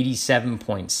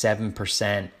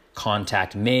 87.7%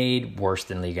 contact made, worse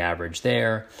than league average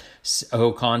there.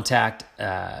 Contact,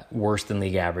 worse than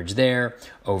league average there.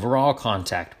 Overall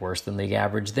contact, worse than league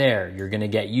average there. You're going to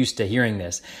get used to hearing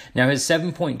this. Now, his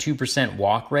 7.2%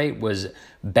 walk rate was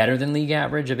better than league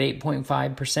average of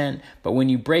 8.5%, but when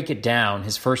you break it down,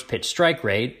 his first pitch strike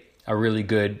rate, a really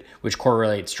good, which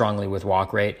correlates strongly with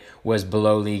walk rate, was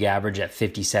below league average at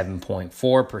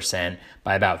 57.4%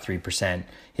 by about 3%.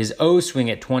 His O swing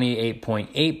at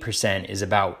 28.8% is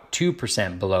about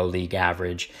 2% below league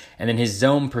average. And then his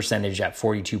zone percentage at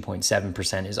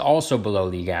 42.7% is also below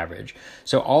league average.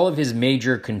 So all of his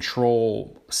major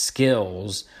control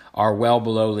skills are well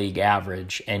below league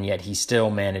average, and yet he still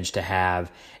managed to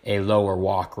have a lower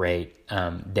walk rate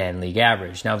than league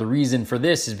average. Now, the reason for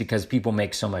this is because people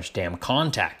make so much damn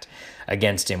contact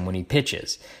against him when he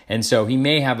pitches. And so he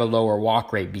may have a lower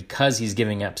walk rate because he's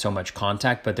giving up so much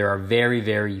contact, but there are very,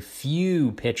 very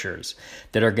few pitchers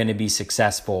that are going to be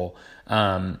successful,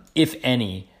 if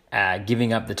any,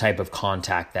 giving up the type of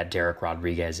contact that Derek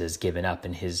Rodriguez has given up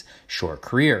in his short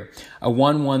career. A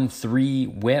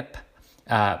 113 whip,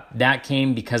 that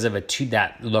came because of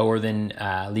that lower than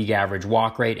league average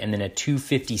walk rate, and then a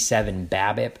 257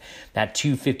 BABIP. That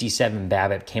 257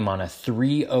 BABIP came on a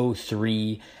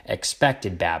 303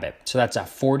 expected BABIP. So that's a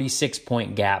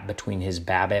 46-point gap between his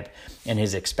BABIP and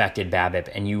his expected BABIP,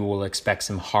 and you will expect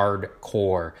some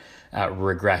hardcore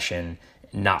regression,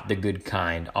 not the good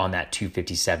kind, on that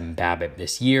 257 BABIP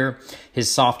this year.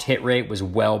 His soft hit rate was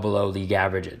well below league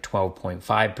average at 12.5%,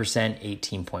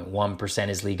 18.1%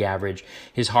 is league average.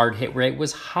 His hard hit rate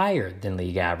was higher than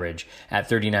league average at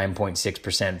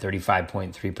 39.6%,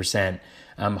 35.3%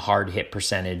 hard hit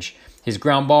percentage. His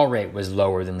ground ball rate was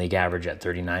lower than league average at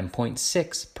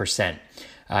 39.6%.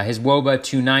 His WOBA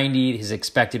 290, his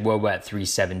expected WOBA at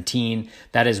 317.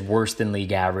 That is worse than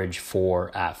league average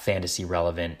for fantasy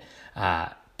relevant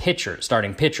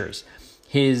starting pitchers.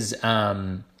 His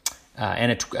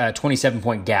and a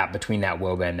 27-point gap between that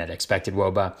WOBA and that expected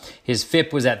WOBA. His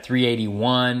FIP was at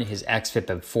 381, his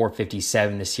xFIP of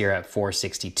 457 this year at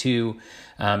 462.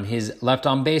 His left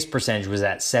on base percentage was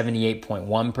at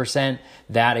 78.1%.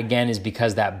 That again is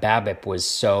because that BABIP was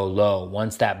so low.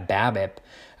 Once that BABIP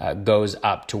goes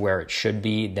up to where it should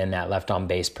be, then that left on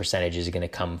base percentage is going to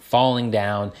come falling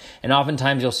down. And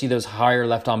oftentimes you'll see those higher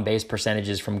left on base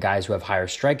percentages from guys who have higher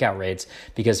strikeout rates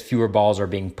because fewer balls are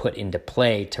being put into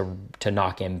play to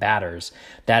knock in batters.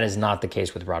 That is not the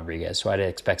case with Rodriguez. So I'd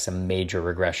expect some major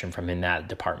regression from him in that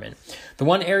department. The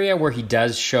one area where he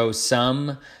does show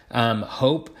some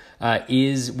hope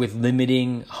is with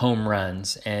limiting home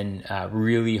runs and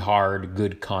really hard,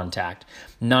 good contact.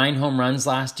 9 home runs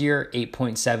last year,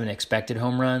 8.7 expected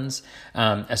home runs,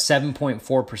 a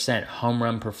 7.4% home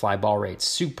run per fly ball rate,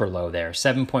 super low there,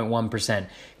 7.1%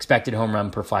 expected home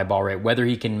run per fly ball rate. Whether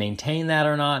he can maintain that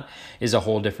or not is a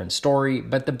whole different story,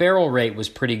 but the barrel rate was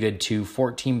pretty good too,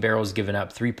 14 barrels given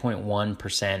up,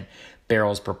 3.1%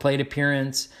 barrels per plate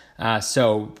appearance.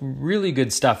 So really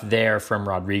good stuff there from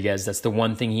Rodriguez. That's the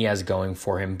one thing he has going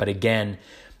for him. But again,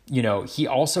 he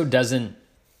also doesn't,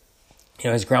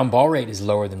 his ground ball rate is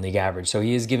lower than league average. So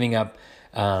he is giving up,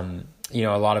 a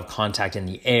lot of contact in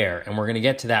the air. And we're going to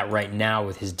get to that right now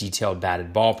with his detailed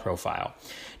batted ball profile.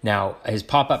 Now, his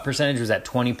pop-up percentage was at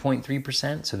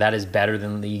 20.3%, so that is better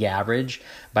than league average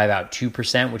by about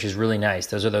 2%, which is really nice.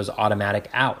 Those are those automatic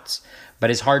outs. But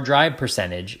his hard drive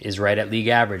percentage is right at league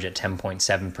average at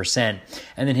 10.7%,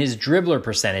 and then his dribbler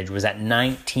percentage was at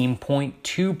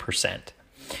 19.2%.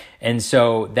 And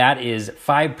so that is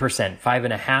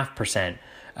 5.5%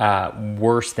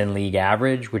 worse than league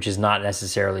average, which is not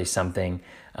necessarily something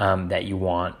that you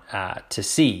want to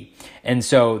see. And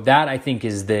so that I think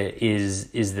is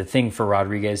the thing for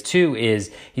Rodriguez too,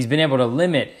 is he's been able to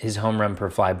limit his home run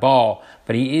per fly ball,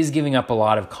 but he is giving up a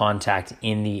lot of contact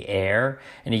in the air,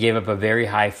 and he gave up a very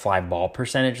high fly ball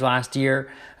percentage last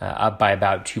year, up by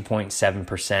about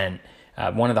 2.7%.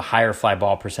 One of the higher fly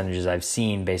ball percentages I've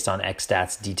seen based on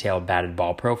XStats detailed batted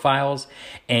ball profiles.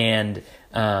 And,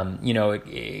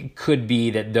 it could be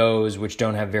that those which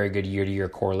don't have very good year-to-year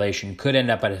correlation could end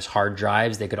up at his hard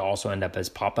drives. They could also end up as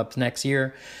pop-ups next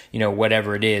year,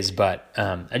 whatever it is. But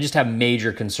I just have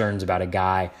major concerns about a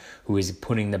guy who is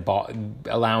putting the ball,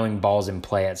 allowing balls in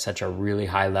play at such a really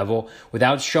high level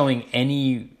without showing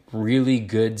any really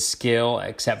good skill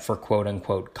except for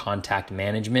quote-unquote contact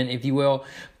management, if you will.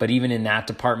 But even in that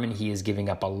department, he is giving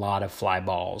up a lot of fly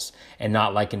balls and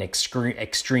not like an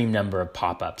extreme number of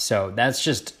pop-ups. So that's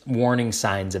just warning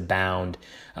signs abound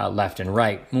left and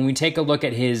right. When we take a look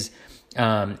at his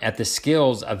at the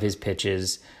skills of his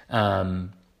pitches,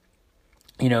 nothing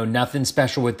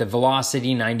special with the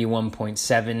velocity,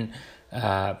 91.7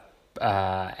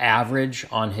 average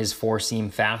on his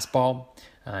four-seam fastball.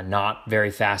 Not very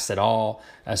fast at all,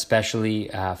 especially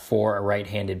for a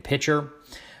right-handed pitcher.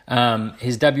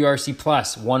 His WRC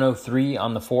plus 103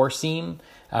 on the four-seam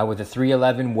with a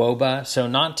 311 WOBA, so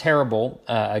not terrible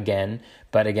again.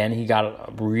 But again, he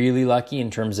got really lucky in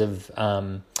terms of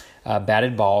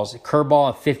batted balls.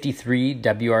 Curveball at 53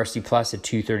 WRC plus, a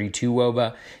 232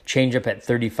 WOBA. Changeup at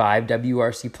 35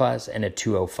 WRC plus and a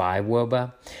 205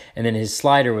 WOBA. And then his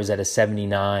slider was at a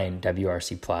 79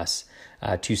 WRC plus.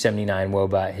 279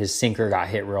 WOBA. His sinker got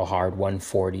hit real hard,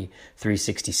 140,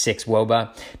 366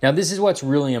 WOBA. Now, this is what's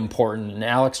really important, and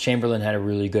Alex Chamberlain had a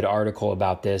really good article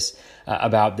about this,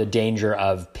 about the danger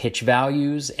of pitch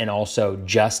values and also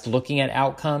just looking at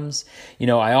outcomes.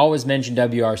 I always mention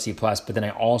WRC+, but then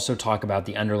I also talk about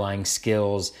the underlying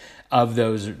skills of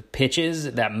those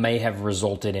pitches that may have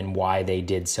resulted in why they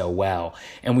did so well.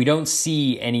 And we don't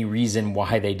see any reason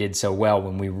why they did so well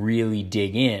when we really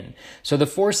dig in. So the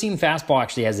four-seam fastball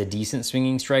actually has a decent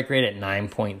swinging strike rate at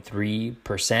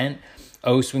 9.3%.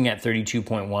 O-swing at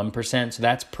 32.1%, so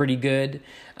that's pretty good.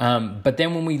 But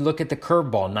then when we look at the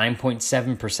curveball,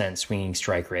 9.7% swinging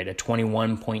strike rate, a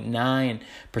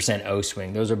 21.9%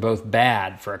 O-swing. Those are both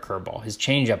bad for a curveball. His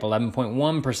changeup,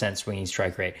 11.1% swinging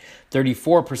strike rate,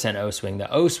 34% O-swing.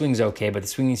 The O-swing's okay, but the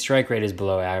swinging strike rate is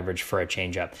below average for a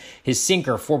changeup. His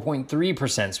sinker,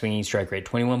 4.3% swinging strike rate,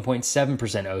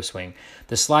 21.7% O-swing.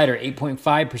 The slider,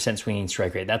 8.5% swinging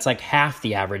strike rate. That's like half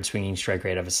the average swinging strike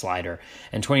rate of a slider,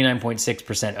 and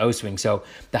 29.6% O-swing. So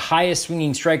the highest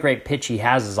swinging strike rate pitch he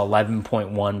has is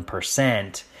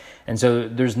 11.1%. And so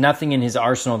there's nothing in his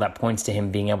arsenal that points to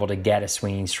him being able to get a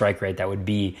swinging strike rate that would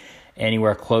be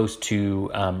anywhere close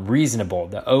to reasonable.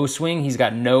 The O-swing, he's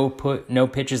got no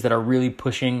pitches that are really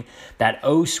pushing that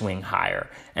O-swing higher.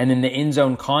 And then the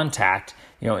in-zone contact,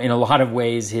 in a lot of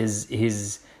ways,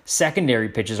 his secondary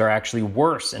pitches are actually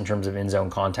worse in terms of in-zone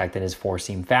contact than his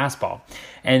four-seam fastball.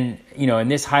 And,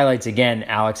 and this highlights, again,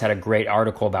 Alex had a great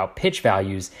article about pitch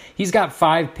values. He's got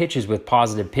 5 pitches with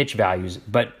positive pitch values,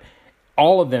 but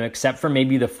all of them, except for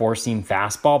maybe the four-seam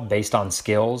fastball, based on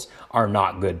skills, are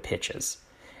not good pitches.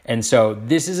 And so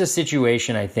this is a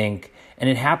situation, I think, and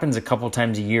it happens a couple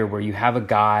times a year, where you have a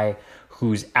guy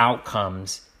whose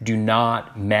outcomes do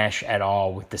not mesh at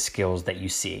all with the skills that you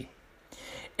see.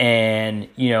 And,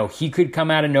 he could come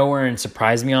out of nowhere and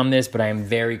surprise me on this, but I am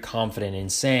very confident in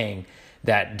saying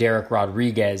that Dereck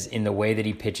Rodriguez, in the way that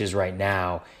he pitches right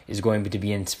now, is going to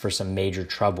be in for some major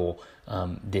trouble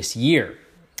this year.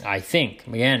 I think,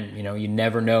 again, you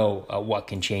never know what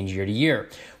can change year to year.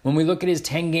 When we look at his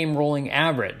 10-game rolling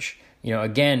average,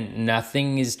 again,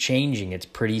 nothing is changing. It's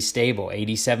pretty stable.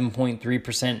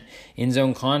 87.3%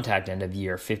 in-zone contact end of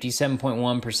year,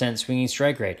 57.1% swinging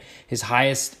strike rate. His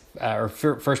highest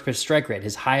first pitch strike rate,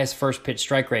 his highest first pitch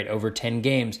strike rate over 10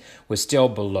 games was still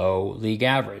below league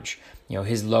average.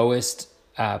 His lowest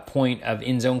point of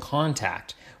in-zone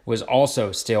contact was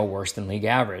also still worse than league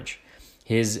average.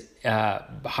 His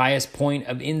highest point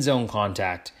of in-zone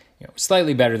contact,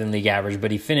 slightly better than league average, but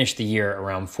he finished the year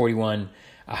around 41%,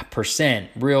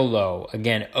 real low.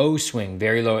 Again, O-swing,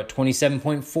 very low at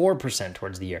 27.4%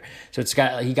 towards the year. So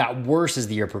he got worse as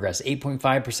the year progressed,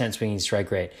 8.5% swinging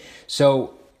strike rate.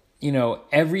 So,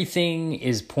 everything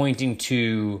is pointing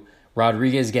to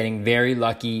Rodriguez getting very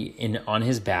lucky on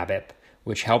his BABIP,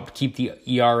 which helped keep the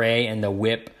ERA and the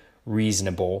WHIP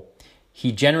reasonable.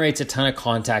 He generates a ton of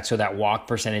contact, so that walk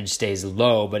percentage stays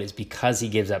low, but it's because he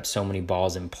gives up so many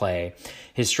balls in play.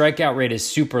 His strikeout rate is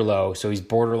super low, so he's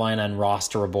borderline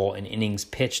unrosterable in innings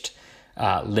pitched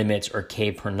limits or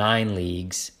K per 9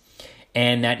 leagues.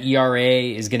 And that ERA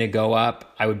is going to go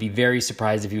up. I would be very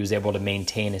surprised if he was able to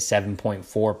maintain a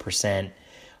 7.4%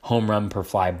 home run per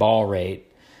fly ball rate.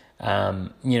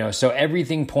 So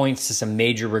everything points to some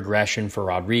major regression for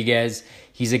Rodriguez.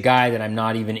 He's a guy that I'm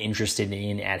not even interested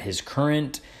in at his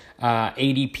current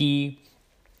ADP.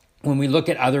 When we look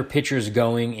at other pitchers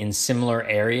going in similar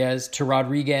areas to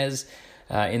Rodriguez,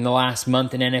 in the last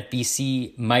month in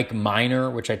NFBC, Mike Minor,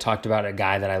 which I talked about, a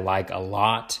guy that I like a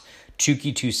lot,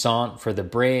 Touki Toussaint for the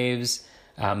Braves,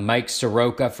 Mike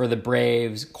Soroka for the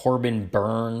Braves, Corbin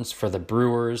Burns for the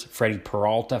Brewers, Freddie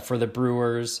Peralta for the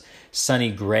Brewers, Sonny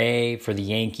Gray for the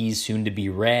Yankees, soon-to-be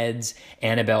Reds,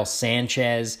 Anibal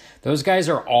Sanchez. Those guys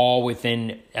are all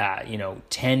within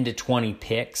 10 to 20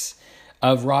 picks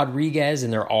of Rodriguez,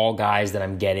 and they're all guys that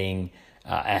I'm getting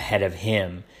ahead of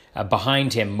him.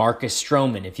 Behind him, Marcus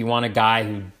Stroman. If you want a guy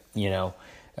who,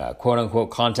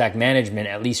 quote-unquote contact management,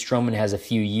 at least Stroman has a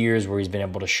few years where he's been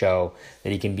able to show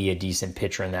that he can be a decent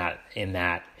pitcher in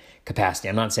that capacity.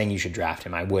 I'm not saying you should draft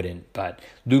him. I wouldn't. But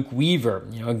Luke Weaver,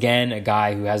 again, a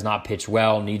guy who has not pitched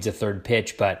well, needs a third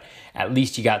pitch, but at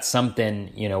least you got something,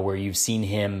 where you've seen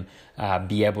him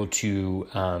be able to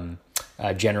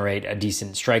generate a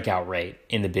decent strikeout rate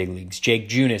in the big leagues. Jake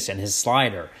Junis and his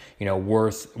slider,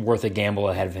 worth a gamble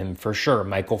ahead of him for sure.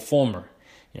 Michael Fulmer,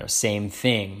 same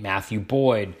thing. Matthew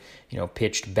Boyd,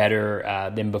 pitched better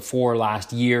than before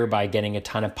last year by getting a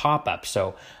ton of pop-ups.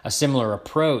 So a similar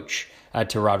approach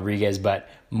to Rodriguez, but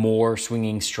more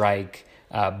swinging strike,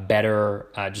 better,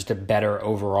 just a better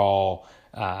overall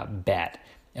bet.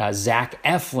 Zach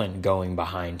Eflin going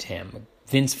behind him.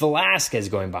 Vince Velasquez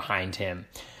going behind him.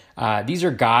 These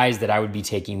are guys that I would be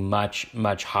taking much,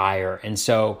 much higher. And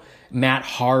so Matt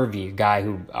Harvey, a guy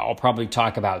who I'll probably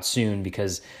talk about soon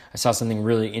because I saw something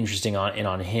really interesting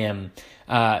on him.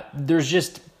 There's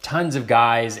just tons of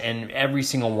guys, and every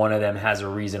single one of them has a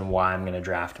reason why I'm going to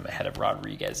draft him ahead of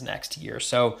Rodriguez next year.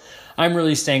 So I'm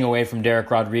really staying away from Dereck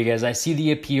Rodriguez. I see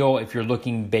the appeal if you're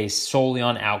looking based solely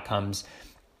on outcomes,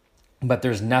 but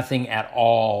there's nothing at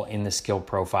all in the skill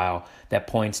profile that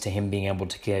points to him being able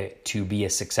to be a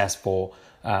successful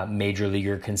major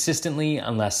leaguer consistently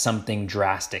unless something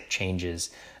drastic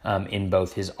changes in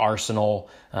both his arsenal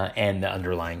and the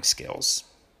underlying skills.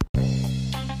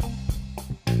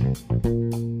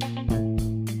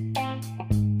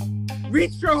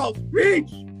 Reach, Charles, reach!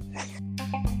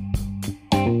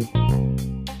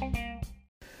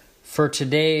 For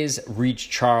today's Reach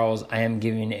Charles, I am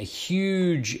giving a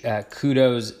huge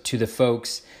kudos to the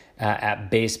folks at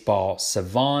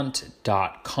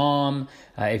baseballsavant.com.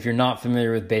 If you're not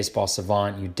familiar with Baseball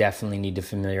Savant, you definitely need to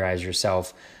familiarize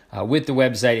yourself with the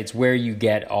website. It's where you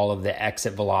get all of the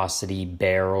exit velocity,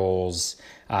 barrels,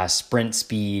 sprint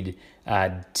speed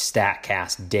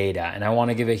StatCast data. And I want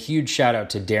to give a huge shout out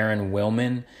to Darren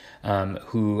Willman,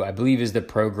 who I believe is the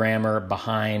programmer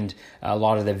behind a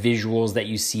lot of the visuals that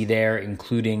you see there,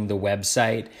 including the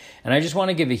website. And I just want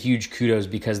to give a huge kudos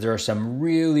because there are some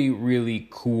really, really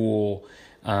cool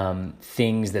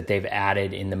things that they've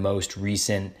added in the most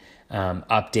recent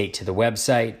update to the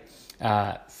website.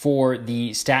 For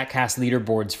the StatCast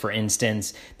leaderboards, for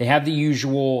instance, they have the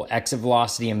usual exit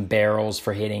velocity and barrels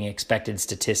for hitting expected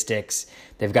statistics.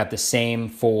 They've got the same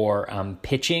for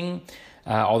pitching,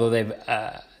 although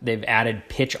they've added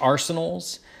pitch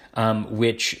arsenals,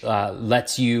 which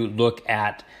lets you look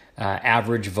at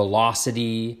average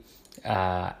velocity,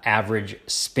 average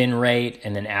spin rate,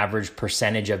 and then average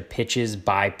percentage of pitches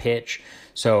by pitch.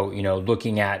 So,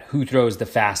 looking at who throws the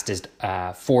fastest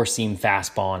four-seam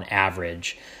fastball on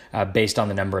average based on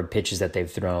the number of pitches that they've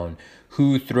thrown,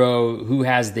 who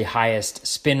has the highest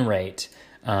spin rate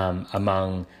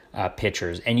among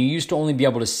pitchers. And you used to only be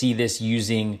able to see this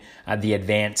using the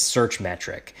advanced search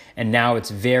metric. And now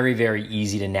it's very, very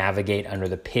easy to navigate under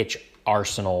the pitch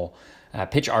arsenals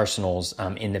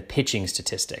in the pitching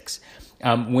statistics.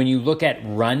 When you look at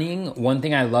running, one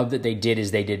thing I love that they did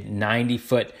is they did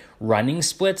 90-foot running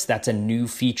splits. That's a new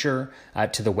feature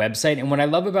to the website. And what I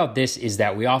love about this is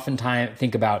that we oftentimes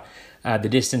think about the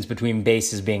distance between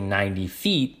bases being 90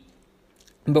 feet.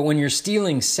 But when you're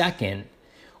stealing second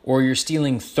or you're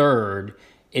stealing third,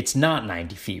 it's not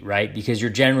 90 feet, right? Because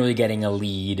you're generally getting a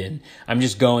lead. And I'm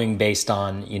just going based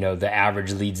on, the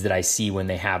average leads that I see when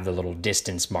they have the little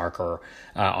distance marker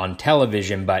on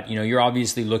television. But, you're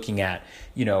obviously looking at,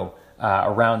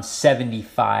 around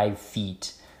 75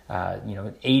 feet,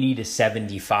 80 to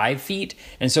 75 feet.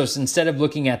 And so instead of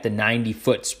looking at the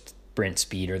 90-foot sprint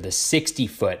speed or the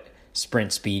 60-foot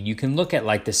sprint speed, you can look at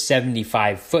like the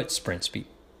 75-foot sprint speed.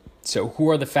 So who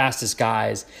are the fastest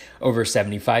guys over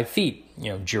 75 feet?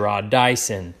 Gerard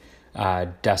Dyson,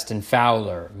 Dustin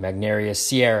Fowler, Magneuris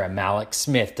Sierra, Malik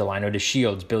Smith, Delino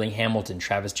DeShields, Billy Hamilton,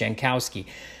 Travis Jankowski.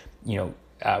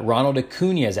 Ronald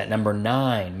Acuna is at number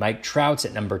 9. Mike Trout's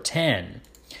at number 10.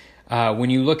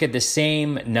 When you look at the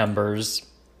same numbers,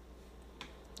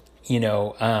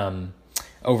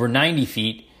 over 90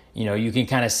 feet, you can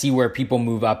kind of see where people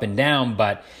move up and down,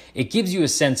 but it gives you a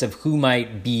sense of who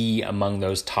might be among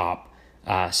those top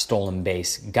stolen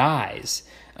base guys.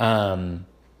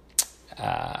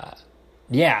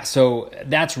 So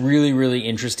that's really, really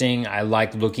interesting. I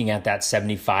like looking at that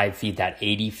 75 feet, that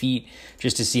 80 feet,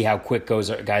 just to see how quick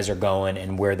guys are going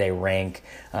and where they rank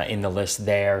in the list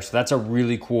there. So that's a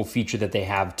really cool feature that they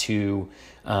have too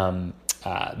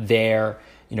there.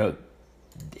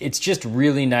 It's just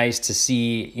really nice to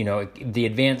see, the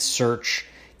advanced search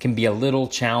can be a little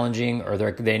challenging, or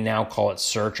they now call it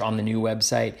search on the new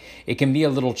website. It can be a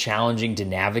little challenging to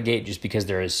navigate just because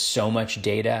there is so much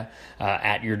data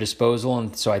at your disposal.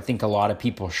 And so I think a lot of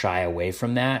people shy away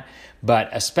from that. But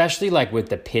especially like with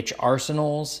the pitch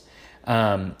arsenals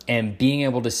and being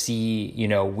able to see,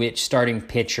 which starting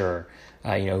pitcher,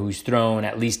 who's thrown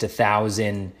at least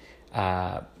 1,000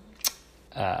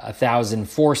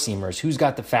 four-seamers, who's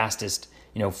got the fastest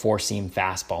four-seam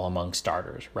fastball among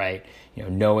starters, right?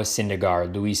 Noah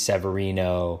Syndergaard, Luis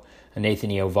Severino, Nathan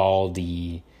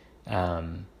Eovaldi,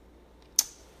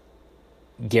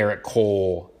 Garrett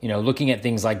Cole, looking at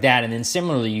things like that. And then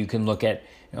similarly, you can look at,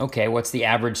 okay, what's the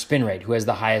average spin rate? Who has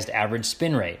the highest average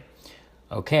spin rate?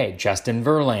 Okay, Justin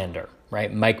Verlander,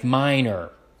 right? Mike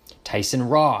Minor, Tyson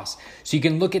Ross. So you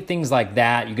can look at things like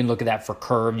that. You can look at that for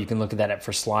curve. You can look at that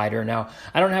for slider. Now,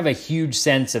 I don't have a huge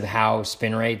sense of how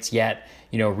spin rates yet,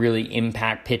 really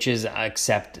impact pitches,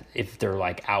 except if they're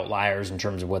like outliers in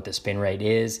terms of what the spin rate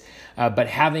is. But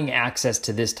having access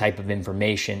to this type of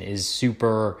information is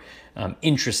super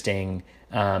interesting,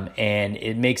 and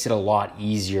it makes it a lot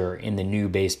easier in the new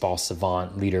Baseball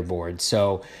Savant leaderboard.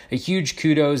 So a huge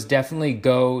kudos. Definitely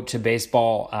go to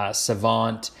Baseball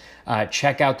Savant.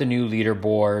 Check out the new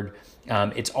leaderboard.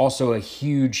 It's also a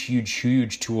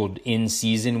huge tool in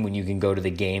season when you can go to the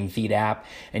Game Feed app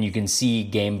and you can see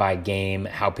game by game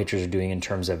how pitchers are doing in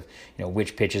terms of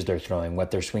which pitches they're throwing,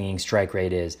 what their swinging strike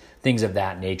rate is, things of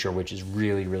that nature, which is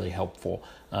really, really helpful,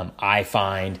 I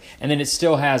find. And then it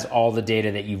still has all the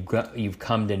data that you've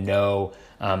come to know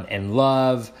and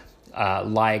love,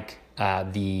 like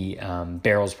the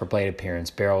barrels per plate appearance,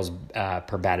 barrels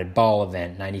per batted ball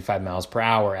event, 95 miles per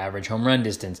hour, average home run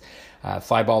distance,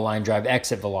 fly ball line drive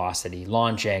exit velocity,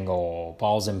 launch angle,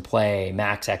 balls in play,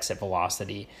 max exit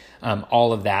velocity,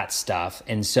 all of that stuff.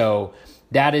 And so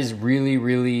that is really,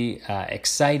 really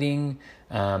exciting.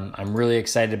 I'm really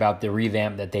excited about the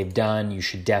revamp that they've done. You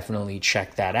should definitely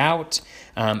check that out.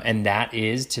 And that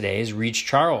is today's Reach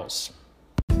Charles.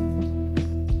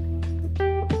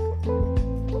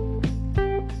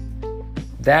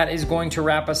 That is going to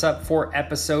wrap us up for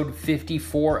episode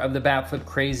 54 of the Bat Flip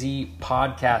Crazy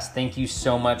podcast. Thank you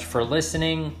so much for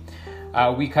listening.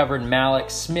 We covered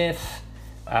Mallex Smith,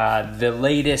 the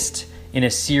latest in a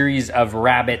series of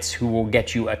rabbits who will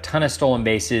get you a ton of stolen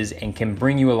bases and can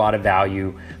bring you a lot of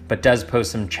value, but does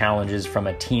pose some challenges from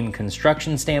a team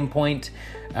construction standpoint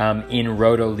in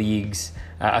roto leagues,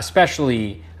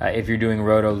 especially if you're doing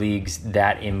roto leagues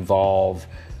that involve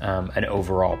an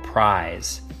overall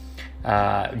prize.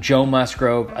 Joe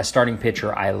Musgrove, a starting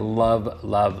pitcher I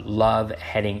love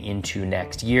heading into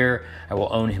next year. I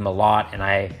will own him a lot, and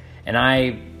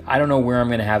I don't know where I'm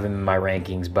going to have him in my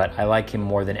rankings, but I like him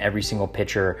more than every single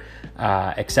pitcher,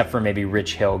 except for maybe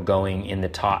Rich Hill going in the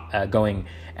top, going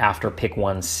after pick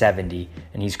 170,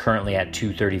 and he's currently at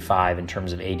 235 in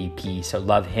terms of ADP, so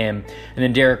love him. And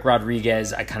then Derek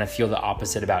Rodriguez, I kind of feel the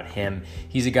opposite about him.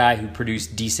 He's a guy who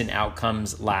produced decent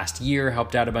outcomes last year,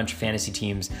 helped out a bunch of fantasy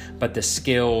teams, but the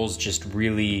skills just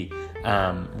really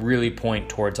point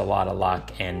towards a lot of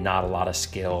luck and not a lot of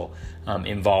skill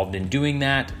involved in doing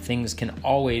that. Things can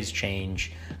always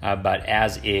change, but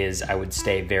as is, I would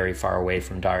stay very far away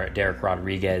from Derek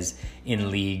Rodriguez in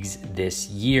leagues this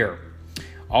year.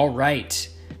 All right.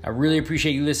 I really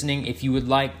appreciate you listening. If you would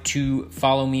like to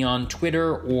follow me on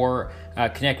Twitter or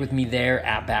connect with me there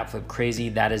at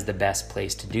BatFlipCrazy, that is the best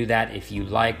place to do that. If you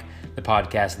like the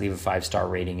podcast, leave a 5-star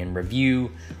rating and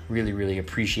review. Really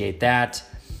appreciate that.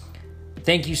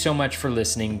 Thank you so much for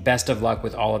listening. Best of luck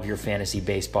with all of your fantasy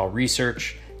baseball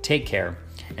research. Take care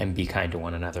and be kind to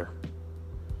one another.